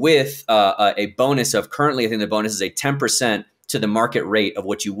with a bonus of, currently I think the bonus is a 10% to the market rate of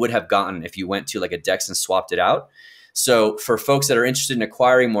what you would have gotten if you went to like a DEX and swapped it out. So for folks that are interested in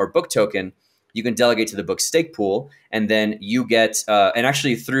acquiring more book token, you can delegate to the book stake pool, and then you get, and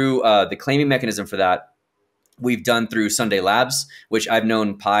actually through the claiming mechanism for that, we've done through Sunday Labs, which I've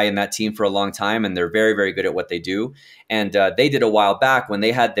known Pi and that team for a long time, and they're very, very good at what they do. And they did a while back when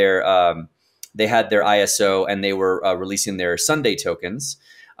they had their ISO and they were releasing their Sunday tokens.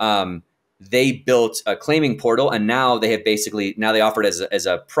 They built a claiming portal, and now they offer it as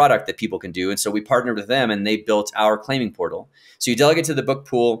a product that people can do. And so we partnered with them, and they built our claiming portal. So you delegate to the book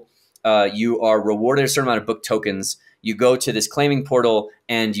pool, you are rewarded a certain amount of book tokens. You go to this claiming portal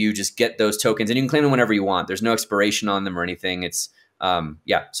and you just get those tokens, and you can claim them whenever you want. There's no expiration on them or anything. It's so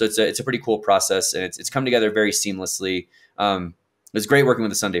it's a pretty cool process, and it's come together very seamlessly. It was great working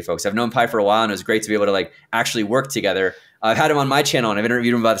with the Sunday folks. I've known Pi for a while, and it was great to be able to like actually work together. I've had them on my channel, and I've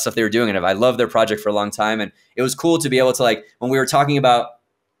interviewed them about the stuff they were doing, and I love their project for a long time. And it was cool to be able to, like, when we were talking about,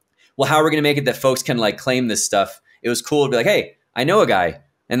 well, how are we going to make it that folks can like claim this stuff? It was cool to be like, hey, I know a guy,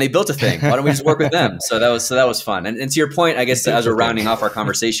 and they built a thing. Why don't we just work with them? So that was fun. And to your point, I guess, as we're rounding off our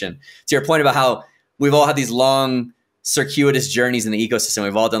conversation, to your point about how we've all had these long, circuitous journeys in the ecosystem.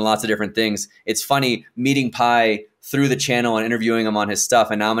 We've all done lots of different things. It's funny meeting Pi through the channel and interviewing him on his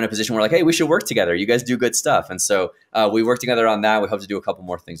stuff. And now I'm in a position where like, hey, we should work together. You guys do good stuff. And so we work together on that. We hope to do a couple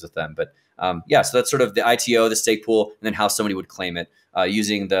more things with them. But so that's sort of the ITO, the stake pool, and then how somebody would claim it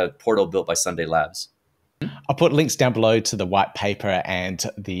using the portal built by Sunday Labs. I'll put links down below to the white paper and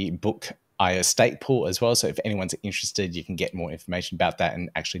the book IO stake pool as well. So if anyone's interested, you can get more information about that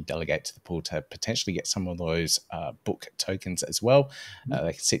and actually delegate to the pool to potentially get some of those book tokens as well.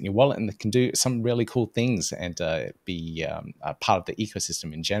 They can sit in your wallet and they can do some really cool things and be a part of the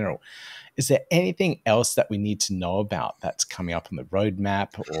ecosystem in general. Is there anything else that we need to know about that's coming up on the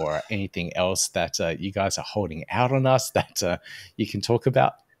roadmap, or anything else that you guys are holding out on us that you can talk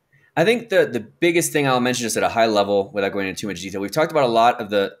about? I think the biggest thing I'll mention just at a high level without going into too much detail, we've talked about a lot of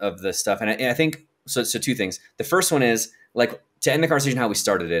the stuff. And I think, so two things. The first one is, like, to end the conversation how we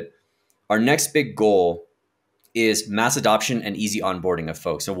started it, our next big goal is mass adoption and easy onboarding of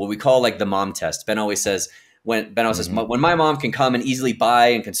folks. So what we call like the mom test. Ben always says, when my mom can come and easily buy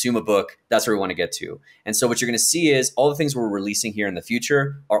and consume a book, that's where we want to get to. And so what you're going to see is all the things we're releasing here in the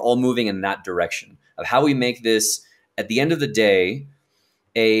future are all moving in that direction of how we make this, at the end of the day,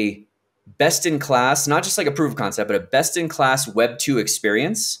 a best-in-class, not just like a proof of concept, but a best-in-class Web 2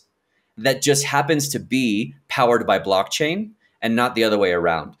 experience that just happens to be powered by blockchain and not the other way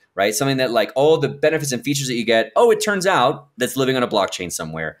around, right? Something that, like, all the benefits and features that you get, it turns out that's living on a blockchain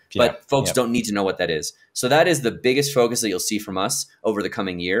somewhere, but folks don't need to know what that is. So that is the biggest focus that you'll see from us over the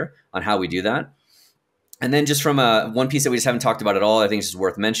coming year on how we do that. And then just from one piece that we just haven't talked about at all, I think is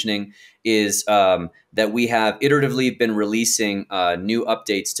worth mentioning, is that we have iteratively been releasing new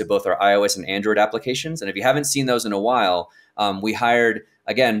updates to both our iOS and Android applications. And if you haven't seen those in a while, we hired,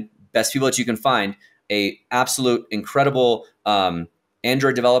 again, best people that you can find, a absolute incredible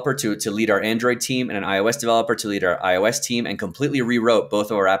Android developer to lead our Android team and an iOS developer to lead our iOS team, and completely rewrote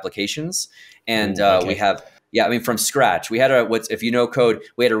both of our applications. And we have... Yeah, I mean, from scratch. We had if you know code,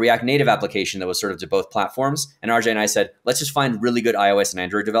 we had a React Native application that was sort of to both platforms. And RJ and I said, let's just find really good iOS and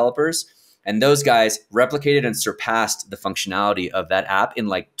Android developers. And those guys replicated and surpassed the functionality of that app in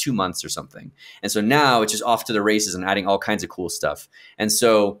like 2 months or something. And so now it's just off to the races and adding all kinds of cool stuff. And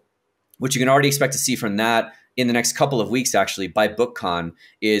so what you can already expect to see from that in the next couple of weeks, actually, by BookCon,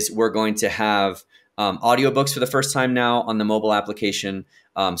 is we're going to have audiobooks for the first time now on the mobile application.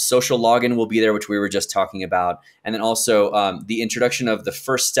 Social login will be there, which we were just talking about. And then also the introduction of the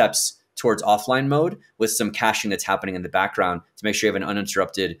first steps towards offline mode with some caching that's happening in the background to make sure you have an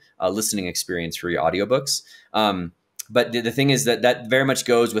uninterrupted listening experience for your audiobooks. But the thing is that very much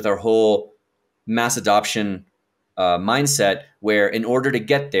goes with our whole mass adoption mindset, where in order to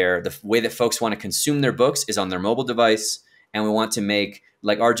get there, the way that folks want to consume their books is on their mobile device. And we want to make,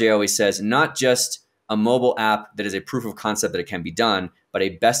 like RJ always says, not just a mobile app that is a proof of concept that it can be done, but a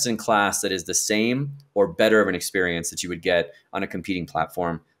best in class that is the same or better of an experience that you would get on a competing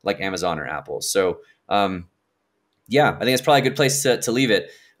platform like Amazon or Apple. So yeah, I think it's probably a good place to leave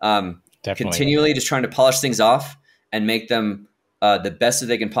it. Definitely. Continually just trying to polish things off and make them the best that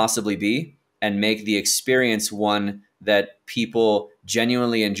they can possibly be, and make the experience one that people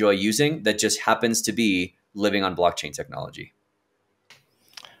genuinely enjoy using, that just happens to be living on blockchain technology.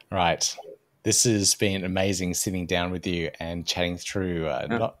 Right. This has been amazing sitting down with you and chatting through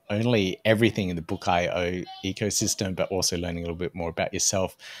not only everything in the Book.io ecosystem, but also learning a little bit more about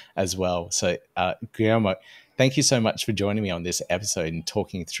yourself as well. So Guillermo, thank you so much for joining me on this episode and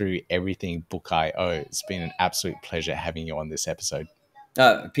talking through everything Book.io. It's been an absolute pleasure having you on this episode.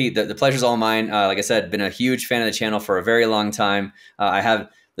 Pete, the pleasure's all mine. Like I said, been a huge fan of the channel for a very long time. I have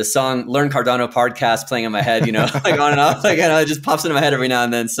the song Learn Cardano podcast playing in my head, like on and off, it just pops into my head every now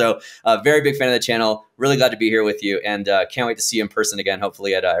and then. So very big fan of the channel. Really glad to be here with you, and can't wait to see you in person again,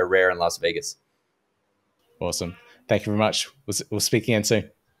 hopefully at a Rare in Las Vegas. Awesome. Thank you very much. We'll speak again soon.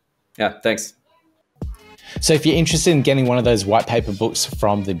 Yeah, thanks. So if you're interested in getting one of those white paper books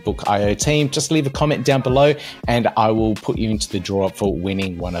from the Book.io team, just leave a comment down below and I will put you into the draw for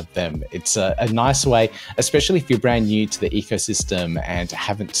winning one of them. It's a nice way, especially if you're brand new to the ecosystem and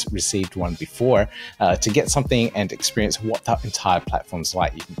haven't received one before, to get something and experience what that entire platform's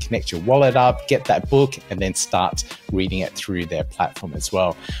like. You can connect your wallet up, get that book, and then start reading it through their platform as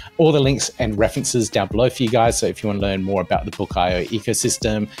well. All the links and references down below for you guys. So if you want to learn more about the Book.io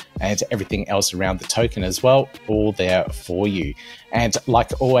ecosystem and everything else around the token as well, all there for you. And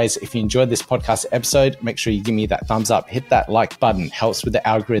like always, if you enjoyed this podcast episode, make sure you give me that thumbs up, hit that like button, helps with the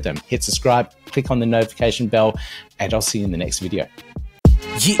algorithm, hit subscribe, click on the notification bell, and I'll see you in the next video.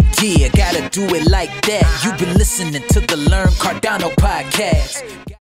 Yeah, gotta do it like that. You've been listening to the Learn Cardano podcast.